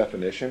people's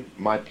definition,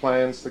 my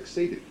plan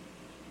succeeded.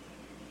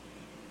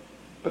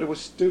 But it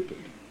was stupid.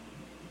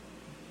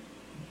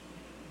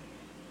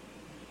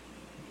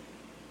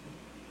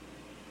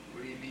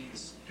 What do you mean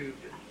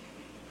stupid?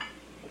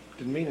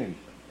 Didn't mean anything.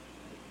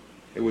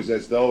 It was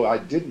as though I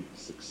didn't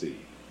succeed.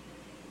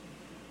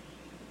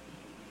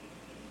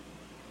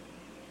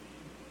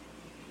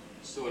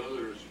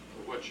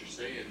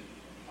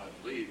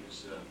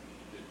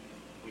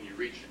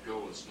 reach your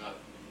goal, it's not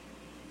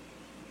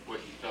what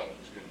you thought it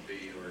was going to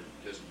be, or it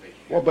doesn't make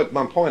you Well, but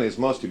my point is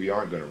most of you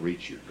aren't going to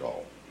reach your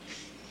goal.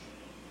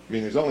 I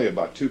mean, there's only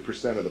about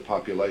 2% of the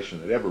population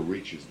that ever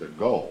reaches their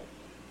goal.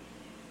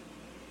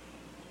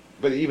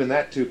 But even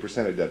that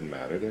 2%, it doesn't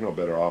matter. They're no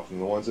better off than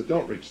the ones that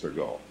don't reach their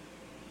goal.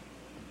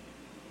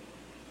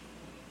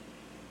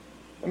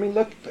 I mean,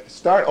 look,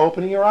 start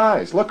opening your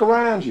eyes. Look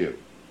around you.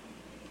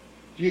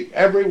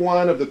 Every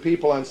one of the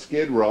people on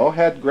Skid Row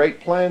had great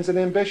plans and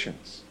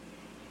ambitions.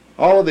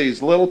 All of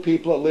these little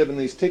people that live in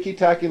these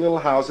ticky-tacky little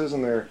houses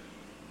and their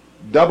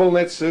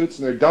double-knit suits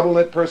and their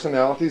double-knit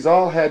personalities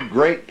all had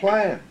great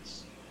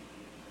plans.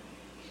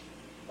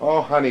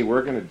 Oh, honey,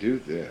 we're going to do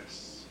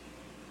this.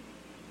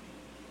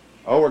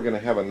 Oh, we're going to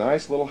have a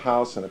nice little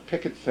house and a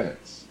picket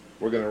fence.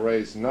 We're going to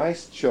raise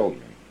nice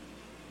children.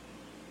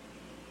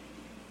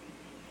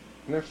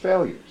 And they're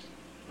failures.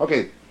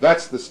 Okay,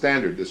 that's the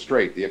standard, the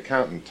straight, the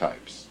accountant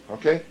types.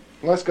 Okay?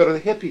 Let's go to the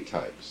hippie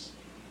types.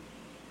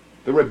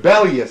 The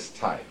rebellious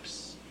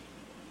types.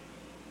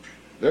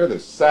 They're the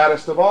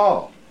saddest of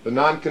all. The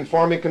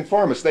non-conforming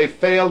conformists. They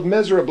failed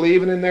miserably.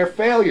 Even in their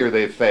failure,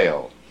 they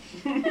failed.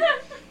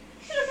 That's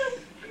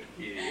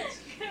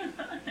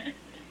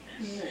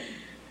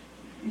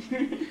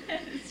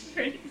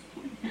pretty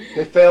funny.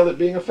 They failed at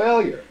being a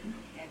failure.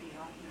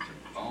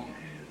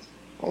 Boneheads.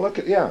 Well, look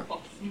at, yeah.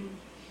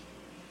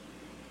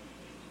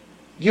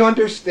 You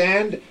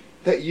understand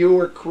that you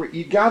were,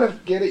 you gotta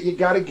get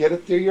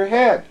it through your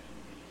head.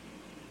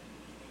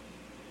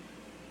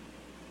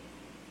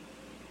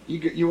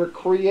 You were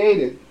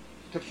created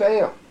to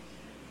fail.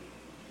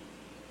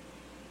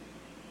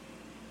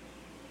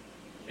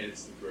 And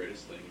it's the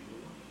greatest thing in the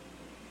world.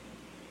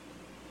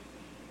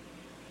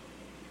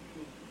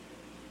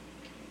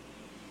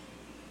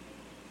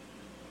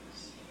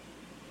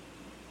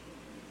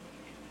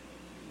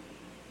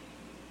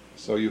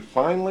 So you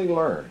finally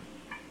learn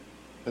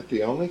that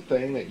the only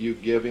thing that you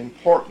give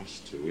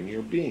importance to in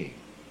your being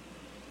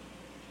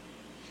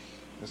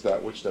is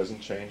that which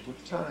doesn't change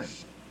with time.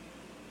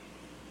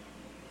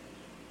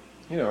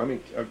 You know, I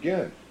mean,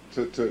 again,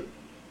 you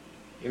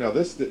know,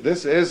 this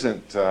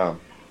isn't a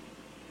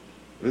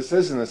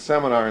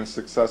seminar in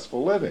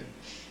successful living.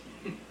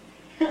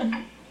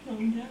 Oh,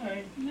 no.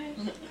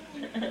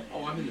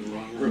 Oh, I'm in the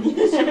wrong room.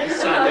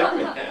 Signed up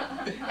with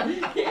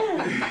that.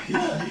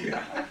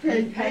 Yeah.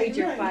 They paid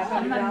your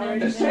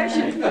 $500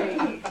 session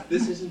fee.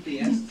 This isn't the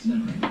essence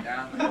of it.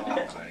 Down the hall,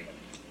 buddy.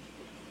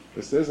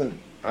 This isn't,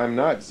 I'm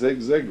not Zig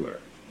Ziglar.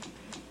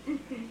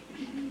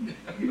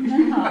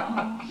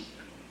 No.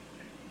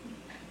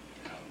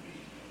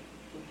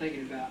 I'm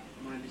thinking about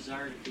my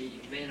desire to be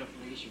a man of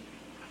leisure.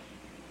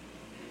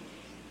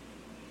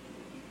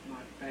 And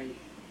my faith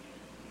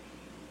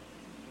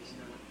is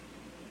not.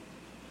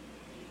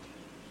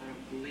 I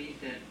don't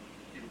believe that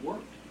it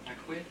worked. I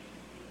quit.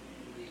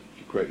 If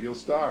you quit, you'll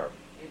starve.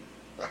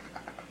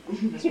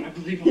 That's what I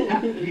believe will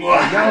happen.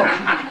 I know.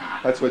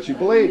 That's what you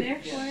believe.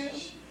 Therefore,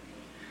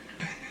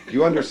 Do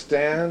you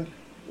understand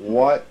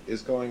what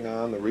is going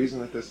on, the reason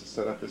that this is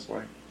set up this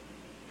way?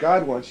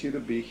 God wants you to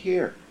be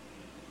here.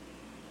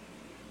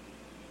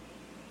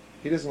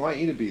 He doesn't want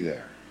you to be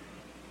there.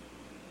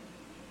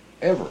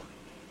 Ever.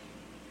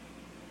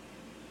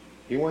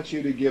 He wants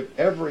you to give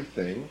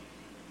everything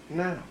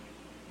now.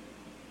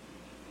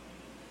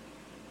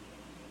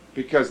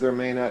 Because there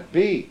may not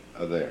be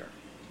a there.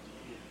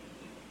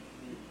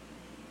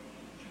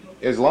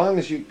 As long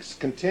as you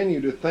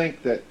continue to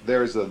think that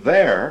there's a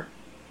there,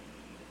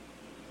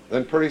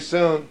 then pretty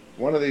soon,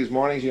 one of these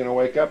mornings you're going to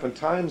wake up and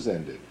time's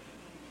ended.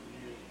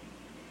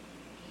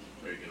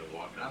 Are you going to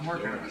walk out I'm the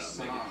working door on a and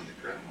song. not make it to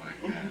the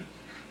crib?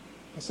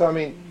 So, I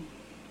mean,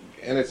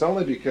 and it's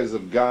only because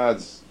of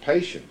God's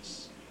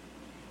patience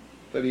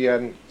that he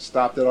hadn't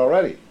stopped it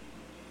already.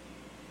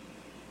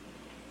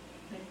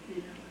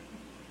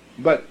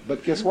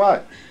 But guess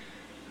what?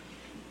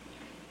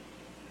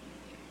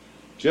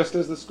 Just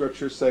as the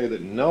scriptures say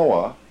that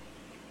Noah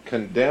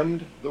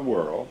condemned the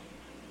world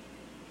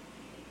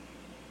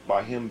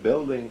by him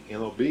building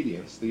in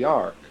obedience the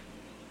ark,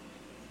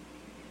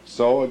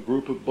 so a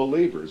group of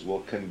believers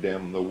will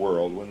condemn the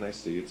world when they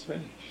see it's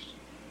finished.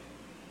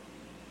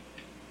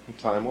 And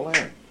time will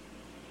end.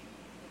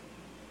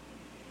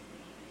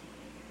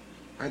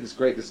 I had this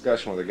great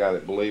discussion with a guy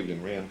that believed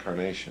in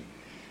reincarnation.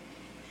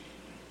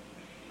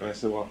 And I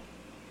said, well,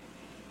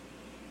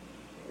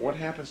 what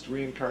happens to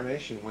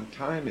reincarnation when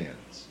time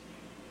ends?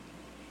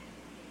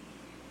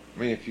 I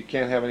mean, if you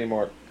can't have any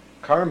more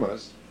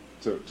karmas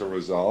to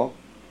resolve,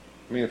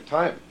 I mean, if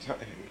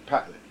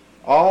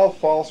all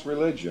false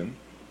religion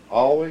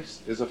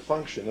always is a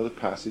function of the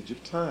passage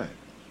of time,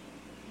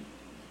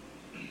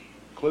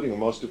 including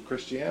most of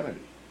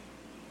Christianity.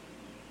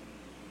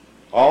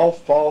 All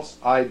false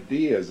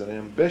ideas and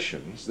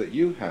ambitions that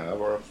you have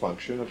are a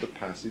function of the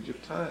passage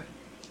of time.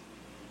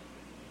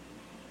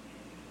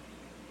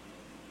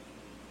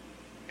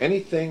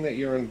 Anything that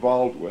you're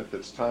involved with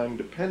that's time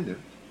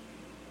dependent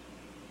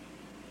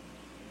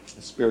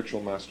is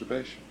spiritual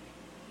masturbation.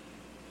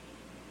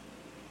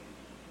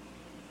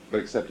 But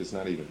except it's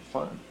not even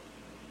fun.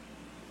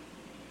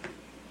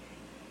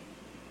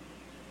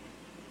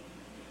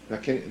 Now,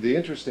 the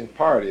interesting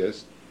part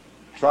is,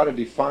 try to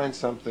define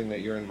something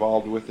that you're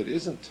involved with that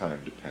isn't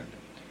time dependent.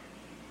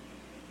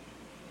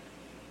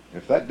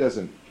 If that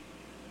doesn't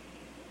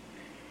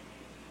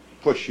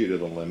push you to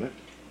the limit,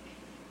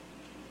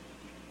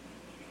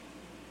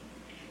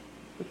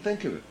 but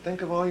think of it.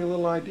 Think of all your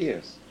little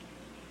ideas.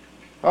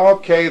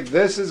 Okay,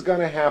 this is going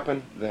to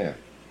happen then.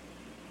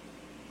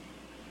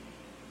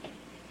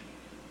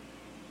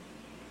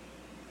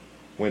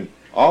 When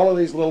all of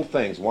these little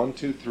things, 1,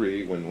 2,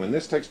 3, when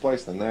this takes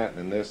place, then that,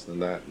 and this,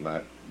 and that, and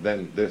that,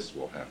 then this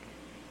will happen.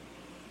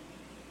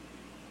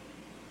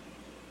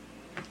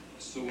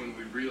 So when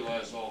we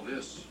realize all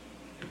this,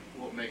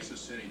 what makes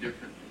us any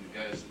different from the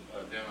guys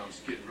down on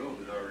Skid Row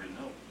that already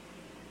know?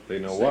 They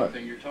know Same what?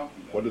 thing you're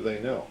talking about. What do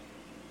they know?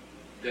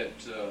 That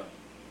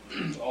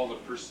all the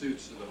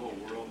pursuits of the whole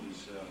world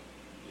is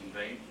in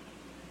vain.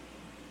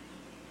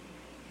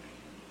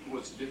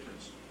 What's the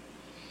difference?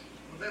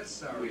 Well,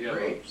 that's our We have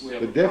graves. we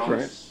have The a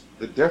promise.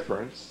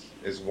 difference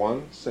is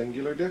one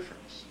singular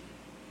difference.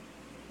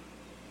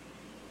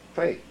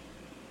 Faith.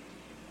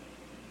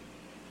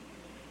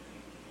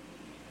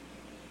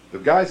 The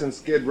guys in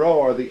Skid Row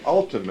are the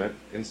ultimate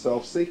in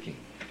self-seeking.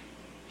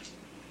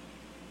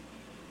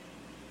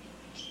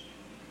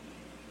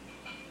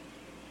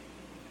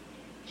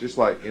 Just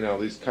like,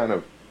 these kind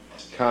of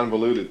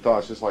convoluted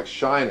thoughts, just like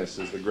shyness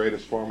is the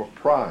greatest form of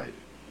pride.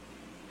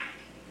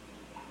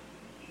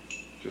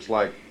 Just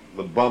like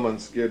the bum on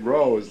Skid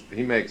Row is,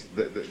 he makes,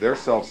 their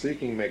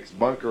self-seeking makes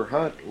Bunker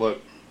Hunt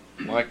look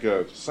like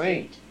a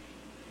saint.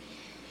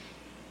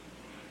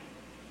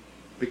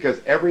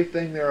 Because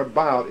everything they're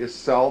about is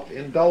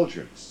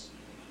self-indulgence.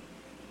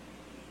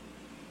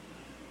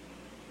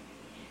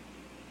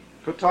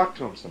 Go talk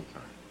to them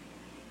sometime.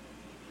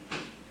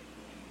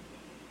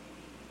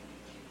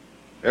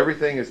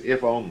 Everything is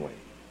if only.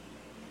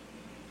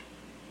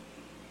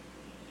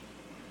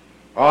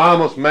 Oh, I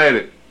almost made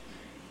it.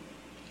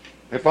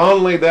 If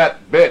only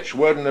that bitch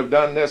wouldn't have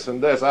done this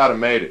and this, I'd have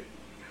made it.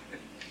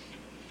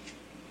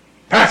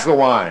 Pass the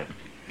wine.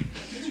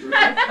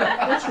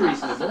 That's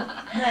reasonable.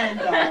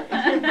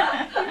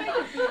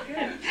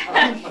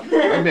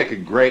 I make a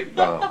great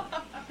bum.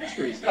 That's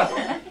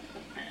reasonable.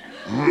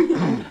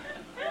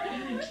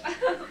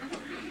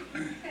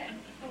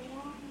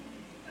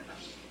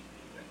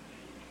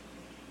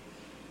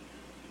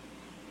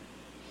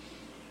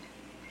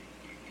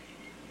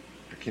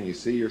 Can you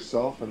see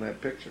yourself in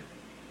that picture?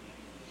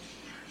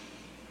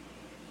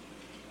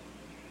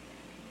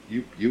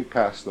 You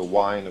pass the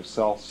wine of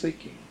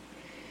self-seeking,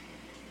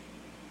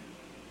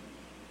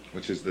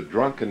 which is the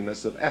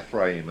drunkenness of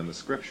Ephraim in the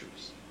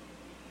scriptures.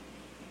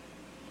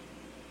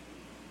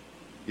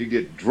 You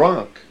get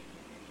drunk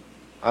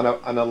on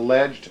an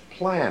alleged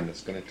plan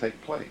that's going to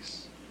take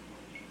place.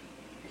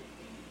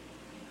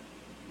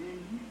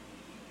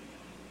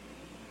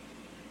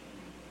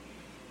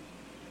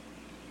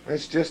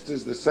 It's just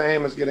as the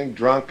same as getting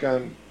drunk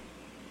on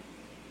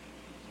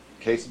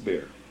a case of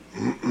beer.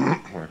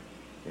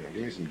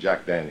 Give me some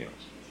Jack Daniels.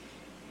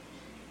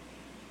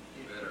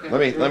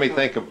 Let me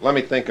think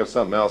of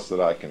something else that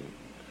I can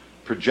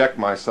project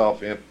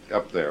myself in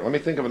up there. Let me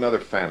think of another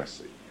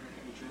fantasy.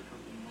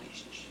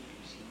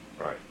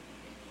 Right.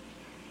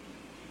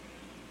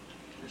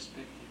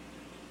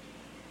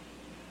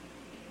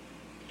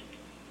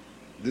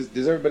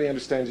 Does everybody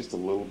understand just a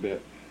little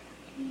bit?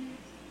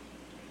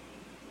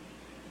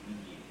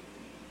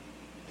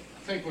 I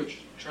think what you're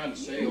trying to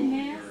say over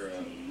here,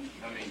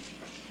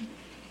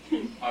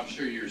 I'm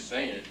sure you're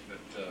saying it, but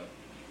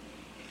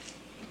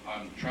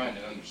I'm trying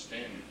to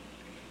understand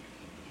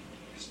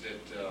it. Is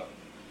that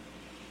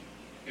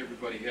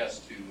everybody has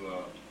to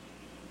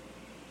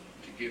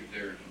give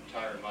their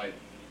entire life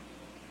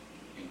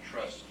in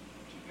trust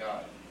to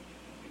God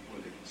before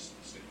they can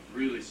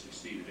really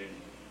succeed at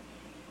anything.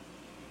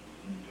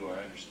 Do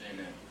I understand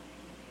that?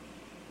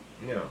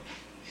 No.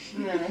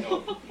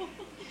 No.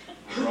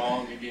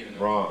 Wrong again.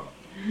 Wrong.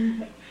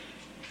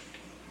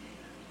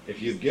 If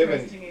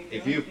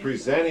you've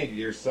presented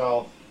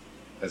yourself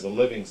as a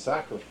living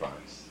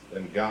sacrifice,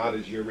 then God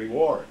is your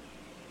reward.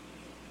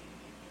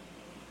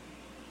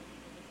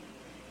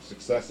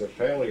 Success or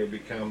failure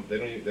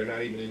they're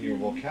not even in your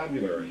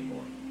vocabulary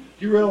anymore.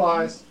 Do you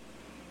realize?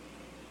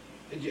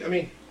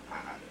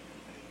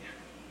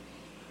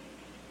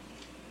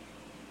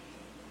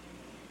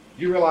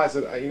 You realize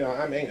that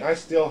I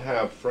still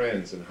have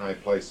friends in high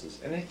places,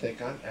 and they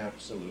think I'm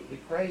absolutely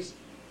crazy.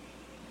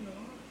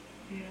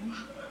 Yeah.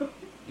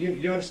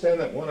 You understand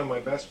that one of my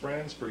best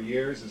friends for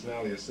years is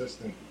now the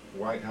assistant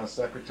White House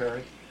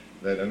secretary?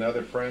 That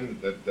another friend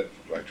that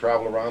I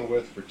travel around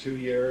with for 2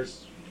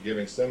 years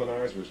giving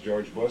seminars was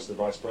George Bush, the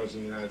Vice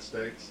President of the United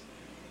States.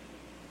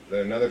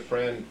 That another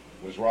friend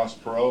was Ross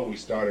Perot. We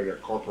started our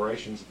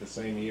corporations at the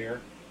same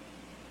year.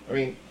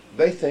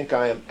 They think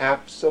I am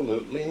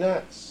absolutely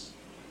nuts.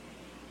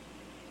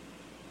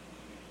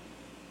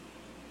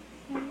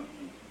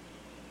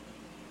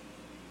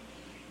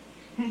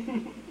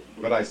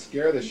 But I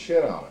scare the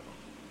shit out of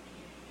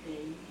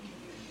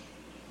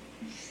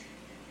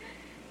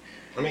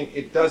them.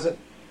 It doesn't,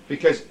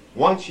 Because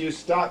once you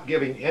stop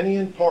giving any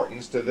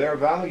importance to their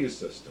value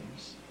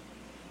systems,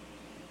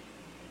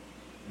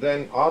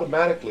 then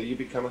automatically you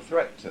become a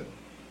threat to them.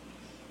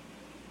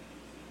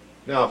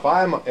 Now,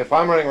 if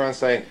I'm running around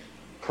saying,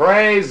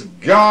 "Praise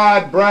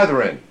God,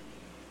 brethren,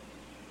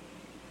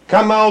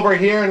 come over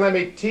here and let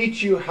me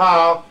teach you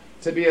how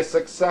to be a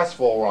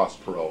successful Ross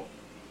Perot,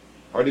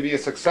 or to be a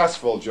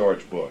successful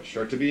George Bush,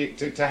 or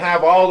to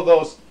have all of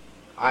those,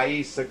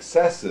 i.e.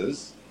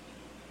 successes,"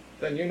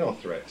 then you're no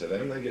threat to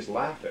them. They just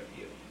laugh at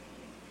you.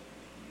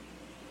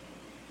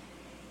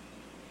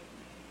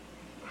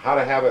 How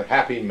to have a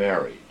happy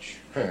marriage,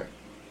 or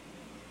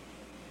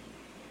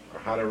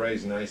how to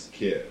raise nice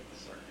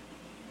kids,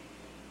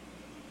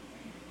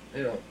 or,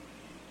 you know,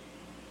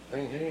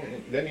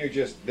 then you're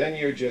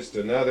just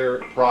another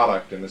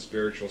product in the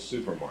spiritual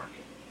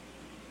supermarket.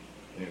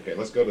 Okay,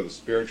 let's go to the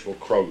spiritual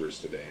Kroger's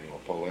today, and we'll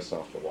pull this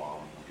off the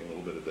wall and look at a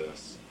little bit of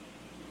this.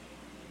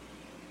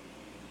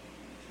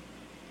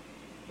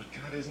 But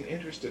God isn't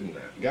interested in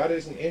that. God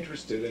isn't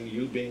interested in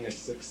you being a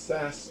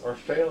success or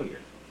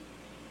failure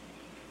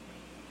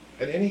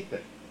at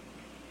anything.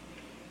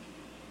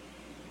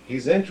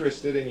 He's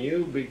interested in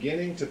you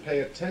beginning to pay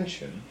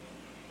attention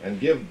and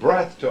give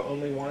breath to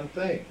only one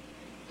thing,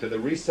 to the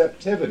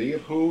receptivity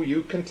of who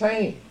you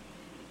contain.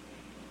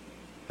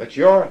 That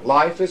your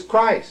life is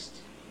Christ.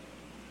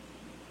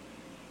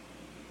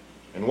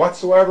 And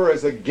whatsoever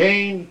is a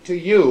gain to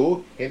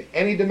you in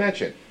any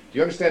dimension. Do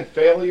you understand?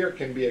 Failure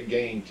can be a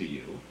gain to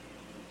you.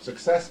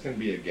 Success can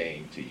be a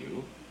gain to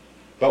you.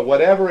 But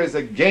whatever is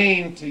a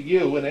gain to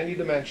you in any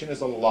dimension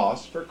is a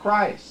loss for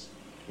Christ.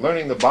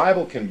 Learning the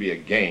Bible can be a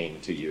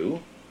gain to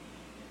you.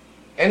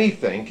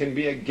 Anything can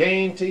be a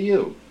gain to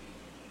you.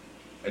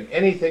 And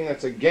anything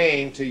that's a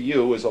gain to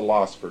you is a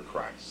loss for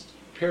Christ.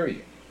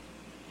 Period.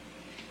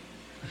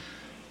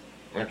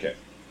 Okay.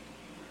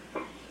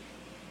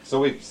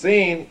 So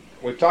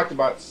we've talked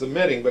about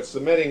submitting, but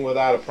submitting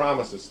without a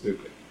promise is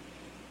stupid.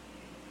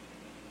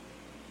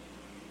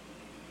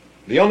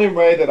 The only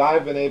way that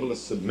I've been able to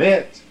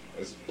submit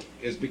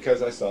is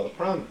because I saw the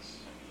promise.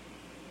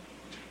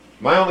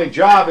 My only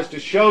job is to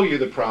show you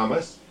the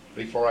promise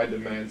before I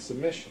demand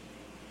submission.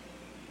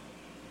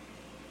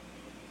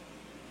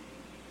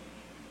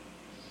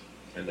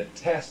 And the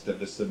test of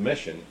the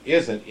submission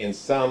isn't in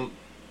some,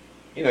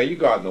 you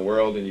go out in the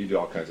world and you do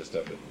all kinds of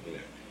stuff.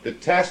 The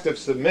test of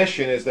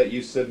submission is that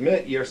you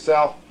submit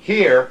yourself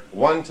here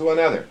one to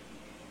another.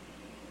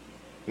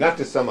 Not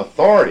to some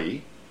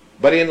authority,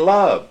 but in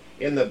love,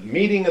 in the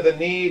meeting of the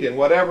need and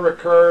whatever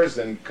occurs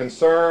and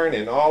concern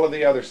and all of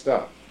the other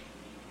stuff.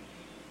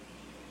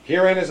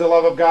 Herein is the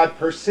love of God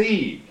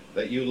perceived,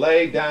 that you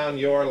lay down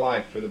your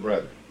life for the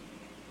brethren.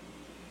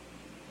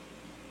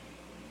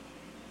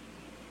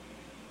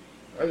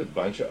 There's a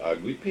bunch of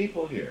ugly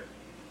people here.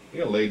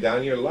 You're going to lay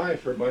down your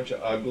life for a bunch of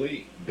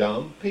ugly,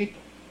 dumb people.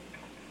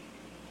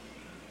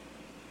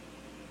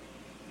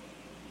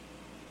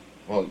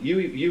 Well,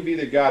 you've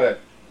either got to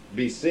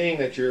be seeing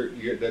that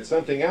that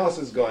something else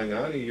is going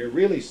on, or you're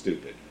really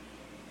stupid.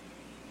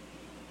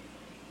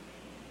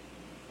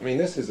 I mean,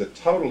 this is a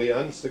totally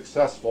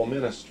unsuccessful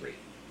ministry.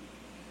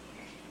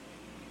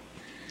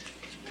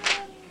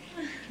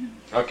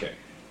 Okay.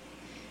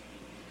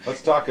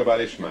 Let's talk about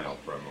Ishmael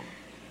for a moment.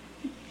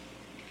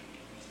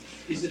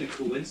 Is it a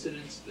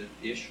coincidence that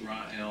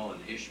Israel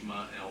and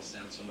Ishmael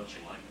sound so much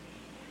alike?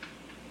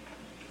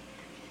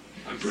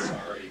 I'm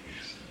sorry.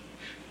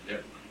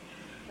 They're,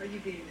 Are you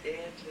being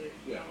aired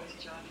to Well.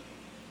 Thomas John?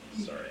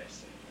 sorry, I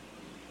said.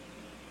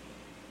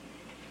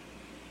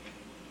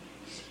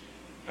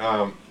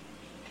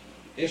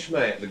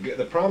 Ishmael,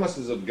 the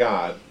promises of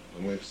God,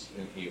 and we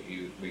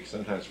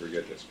sometimes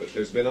forget this, but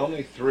there's been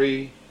only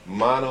 3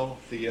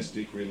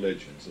 monotheistic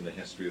religions in the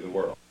history of the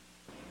world.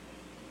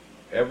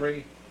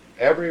 Every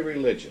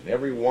religion,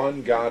 every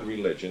one God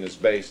religion is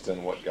based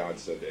on what God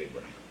said to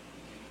Abraham.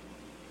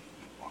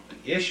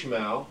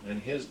 Ishmael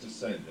and his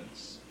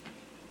descendants,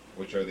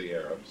 which are the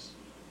Arabs,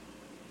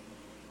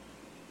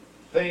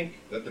 think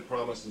that the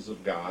promises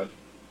of God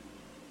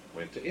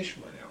went to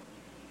Ishmael.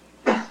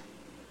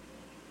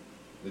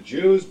 The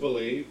Jews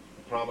believe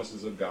the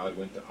promises of God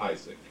went to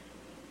Isaac.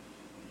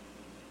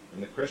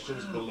 And the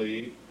Christians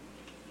believe...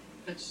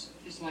 It's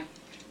like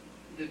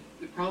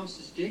the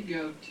promises did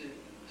go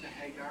to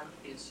Hagar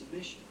in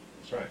submission.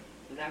 That's right.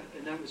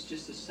 And that was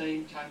just the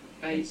same type of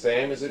faith. And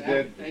same as it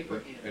did...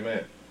 Abraham.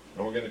 Amen.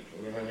 And we're going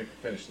to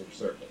finish the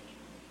circle.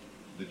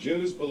 The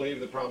Jews believe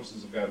the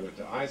promises of God went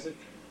to Isaac.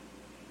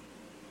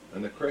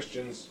 And the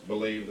Christians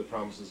believe the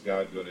promises of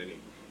God go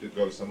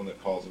to someone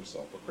that calls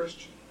himself a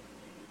Christian.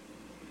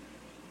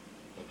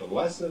 But the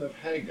lesson of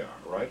Hagar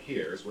right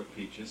here is what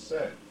Peach has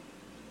said.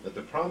 That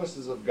the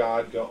promises of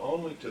God go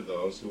only to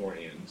those who are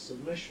in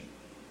submission.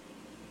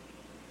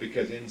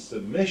 Because in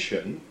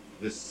submission,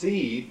 the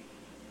seed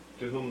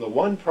to whom the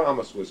one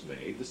promise was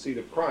made, the seed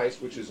of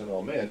Christ, which is in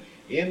all men,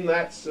 in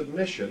that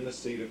submission, the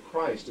seed of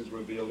Christ is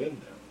revealed in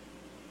them.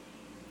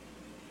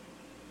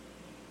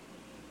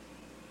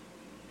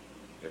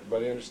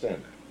 Everybody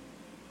understand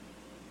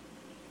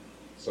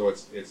that? So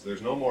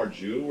there's no more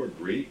Jew or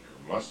Greek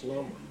or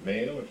Muslim or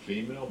male or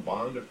female,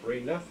 bond or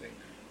free, nothing.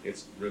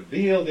 It's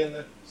revealed in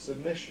the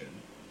submission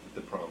that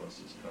the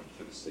promises come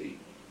to the seed.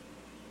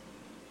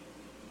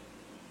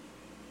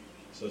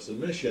 So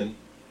submission,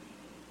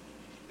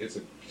 it's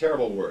a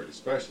terrible word,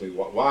 especially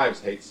wives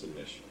hate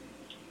submission.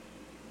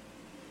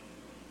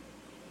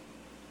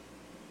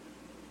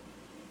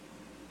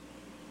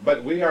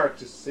 But we are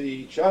to see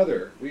each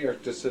other, we are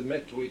to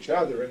submit to each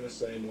other in the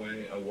same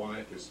way a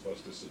wife is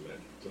supposed to submit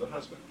to the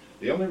husband.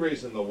 The only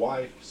reason the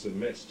wife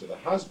submits to the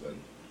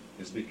husband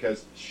is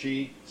because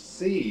she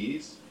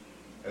sees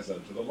as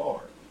unto the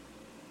Lord.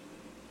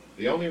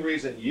 The only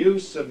reason you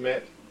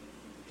submit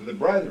to the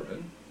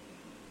brethren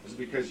is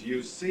because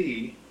you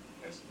see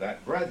as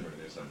that brethren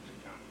is unto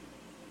God.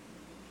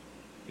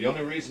 The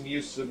only reason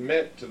you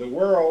submit to the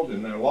world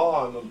and their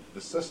law and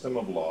the system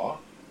of law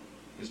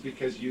is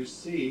because you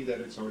see that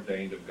it's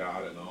ordained of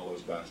God and all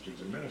those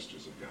bastards are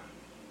ministers of God.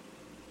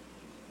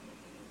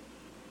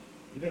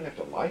 You don't have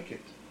to like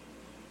it.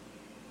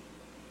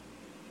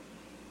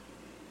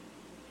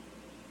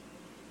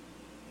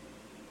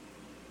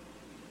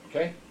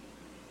 Okay?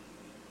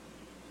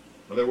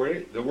 Well,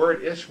 the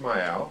word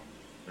Ishmael,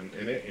 and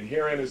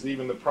herein is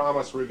even the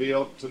promise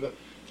revealed to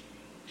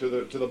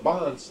the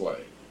bond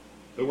slave.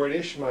 The word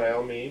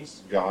Ishmael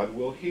means God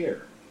will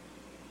hear.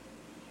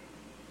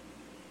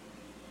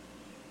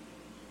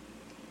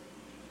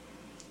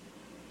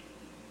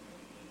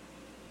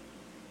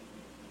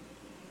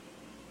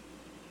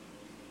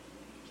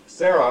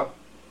 Sarah,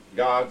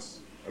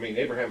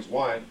 Abraham's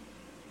wife,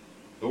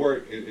 the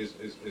word is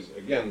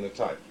again the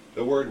type.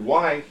 The word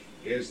wife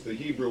is the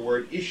Hebrew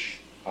word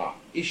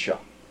Isha.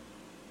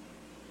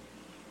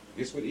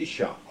 Guess what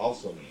Isha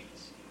also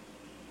means?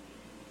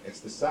 It's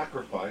the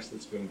sacrifice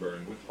that's been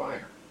burned with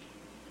fire.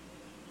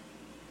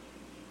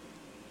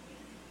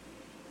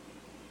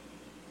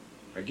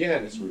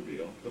 Again, it's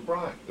revealed the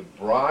bride. The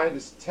bride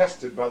is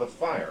tested by the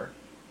fire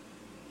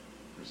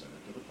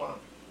presented to the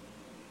Father.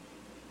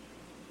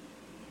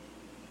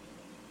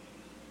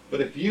 But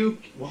if you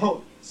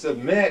won't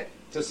submit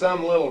to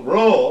some little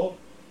rule,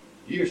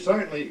 you're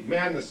certainly,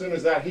 man, as soon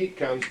as that heat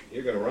comes,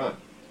 you're going to run.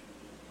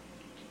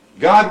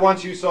 God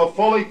wants you so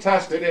fully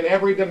tested in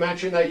every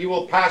dimension that you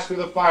will pass through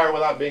the fire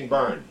without being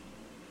burned.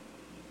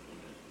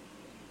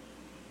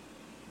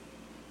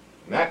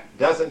 And that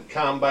doesn't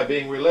come by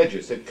being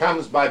religious. It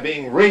comes by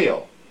being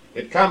real.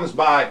 It comes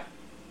by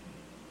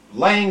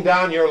laying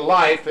down your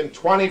life in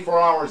 24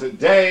 hours a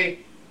day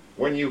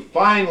when you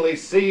finally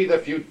see the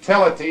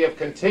futility of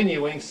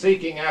continuing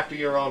seeking after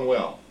your own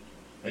will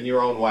and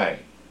your own way.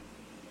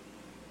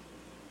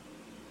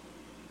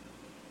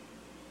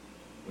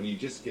 When you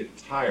just get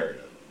tired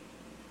of it.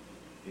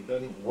 It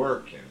doesn't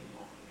work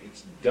anymore.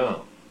 It's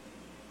dumb.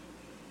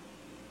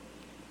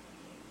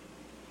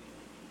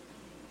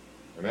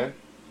 Amen?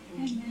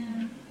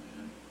 Amen.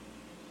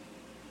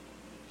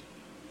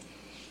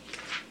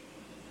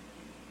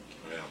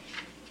 Well,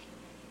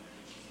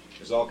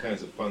 there's all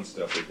kinds of fun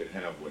stuff we could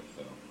have with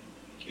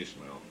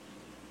Ishmael.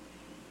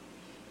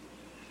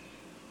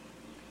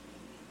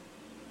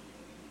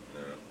 No,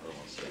 I don't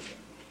want to say that.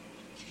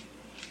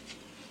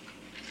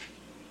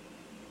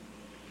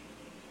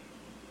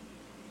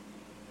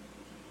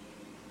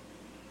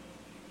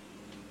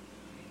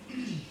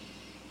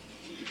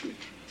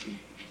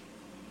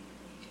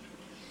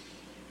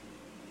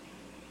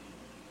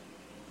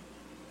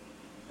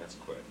 Let's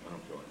quit. I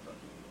don't feel like talking.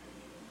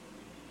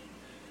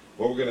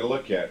 What we're going to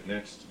look at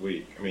next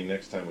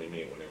time we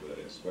meet, whenever that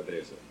is. What day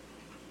is it?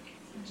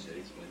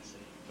 Today's Wednesday.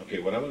 Okay,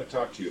 what I'm going to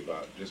talk to you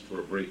about, just for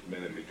a brief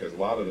minute, because a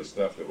lot of the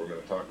stuff that we're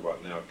going to talk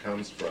about now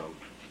comes from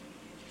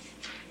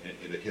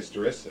the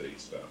historicity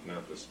stuff,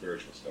 not the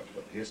spiritual stuff,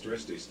 but the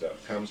historicity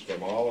stuff comes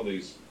from all of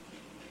these.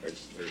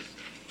 There's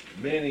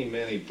many,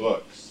 many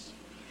books,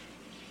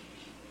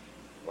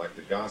 like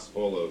the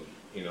Gospel of,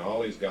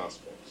 all these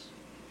Gospels,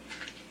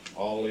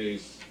 all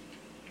these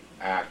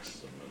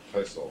Acts and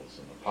epistles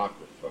and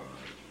Apocrypha,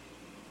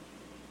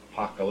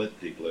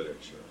 apocalyptic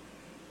literature,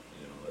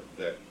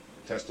 that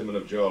Testament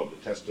of Job, the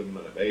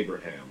Testament of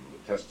Abraham,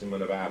 the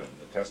Testament of Adam,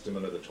 the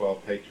Testament of the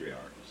 12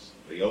 Patriarchs,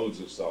 the Odes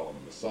of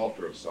Solomon, the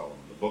Psalter of Solomon,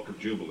 the Book of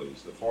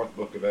Jubilees, the 4th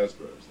book of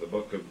Ezra, the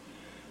Book of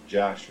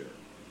Jasher,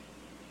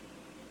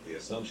 the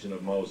Assumption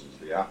of Moses,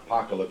 the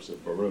Apocalypse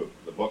of Baruch,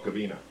 the Book of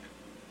Enoch.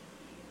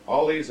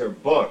 All these are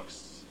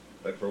books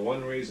that for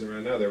one reason or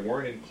another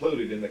weren't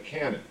included in the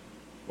canon,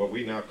 what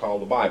we now call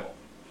the Bible.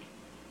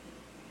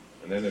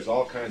 And then there's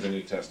all kinds of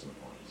New Testament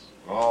ones.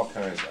 All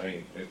kinds,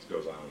 it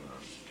goes on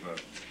and on.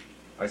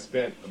 I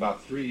spent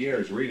about 3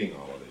 years reading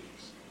all of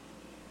these.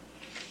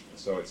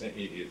 So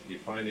you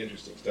find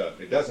interesting stuff.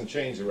 It doesn't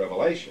change the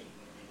revelation.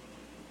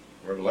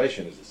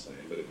 Revelation is the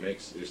same, but it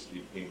makes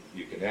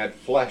you can add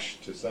flesh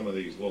to some of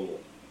these little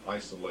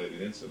isolated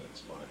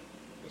incidents by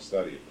the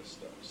study of this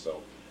stuff.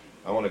 So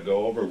I want to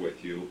go over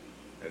with you,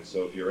 and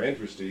so if you're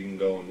interested, you can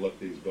go and look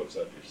these books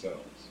up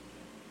yourselves.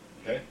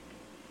 Okay?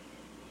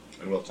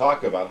 And we'll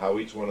talk about how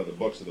each one of the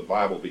books of the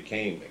Bible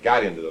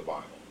got into the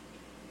Bible,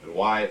 and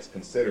why it's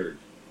considered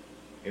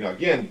You know,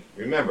 again,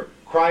 remember,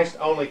 Christ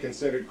only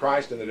considered,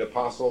 Christ and the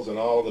apostles and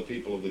all of the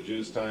people of the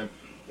Jews' time,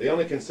 they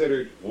only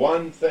considered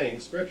one thing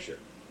Scripture.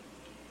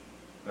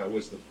 That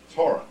was the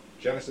Torah.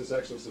 Genesis,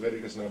 Exodus,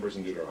 Leviticus, Numbers,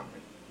 and Deuteronomy.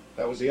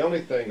 That was the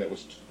only thing that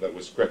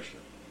was Scripture.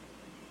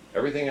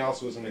 Everything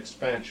else was an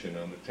expansion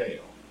on the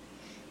tale.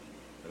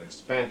 An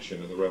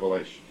expansion of the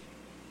revelation.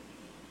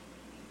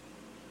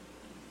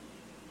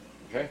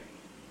 Okay?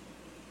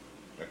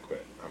 I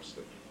quit. I'm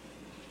sleeping.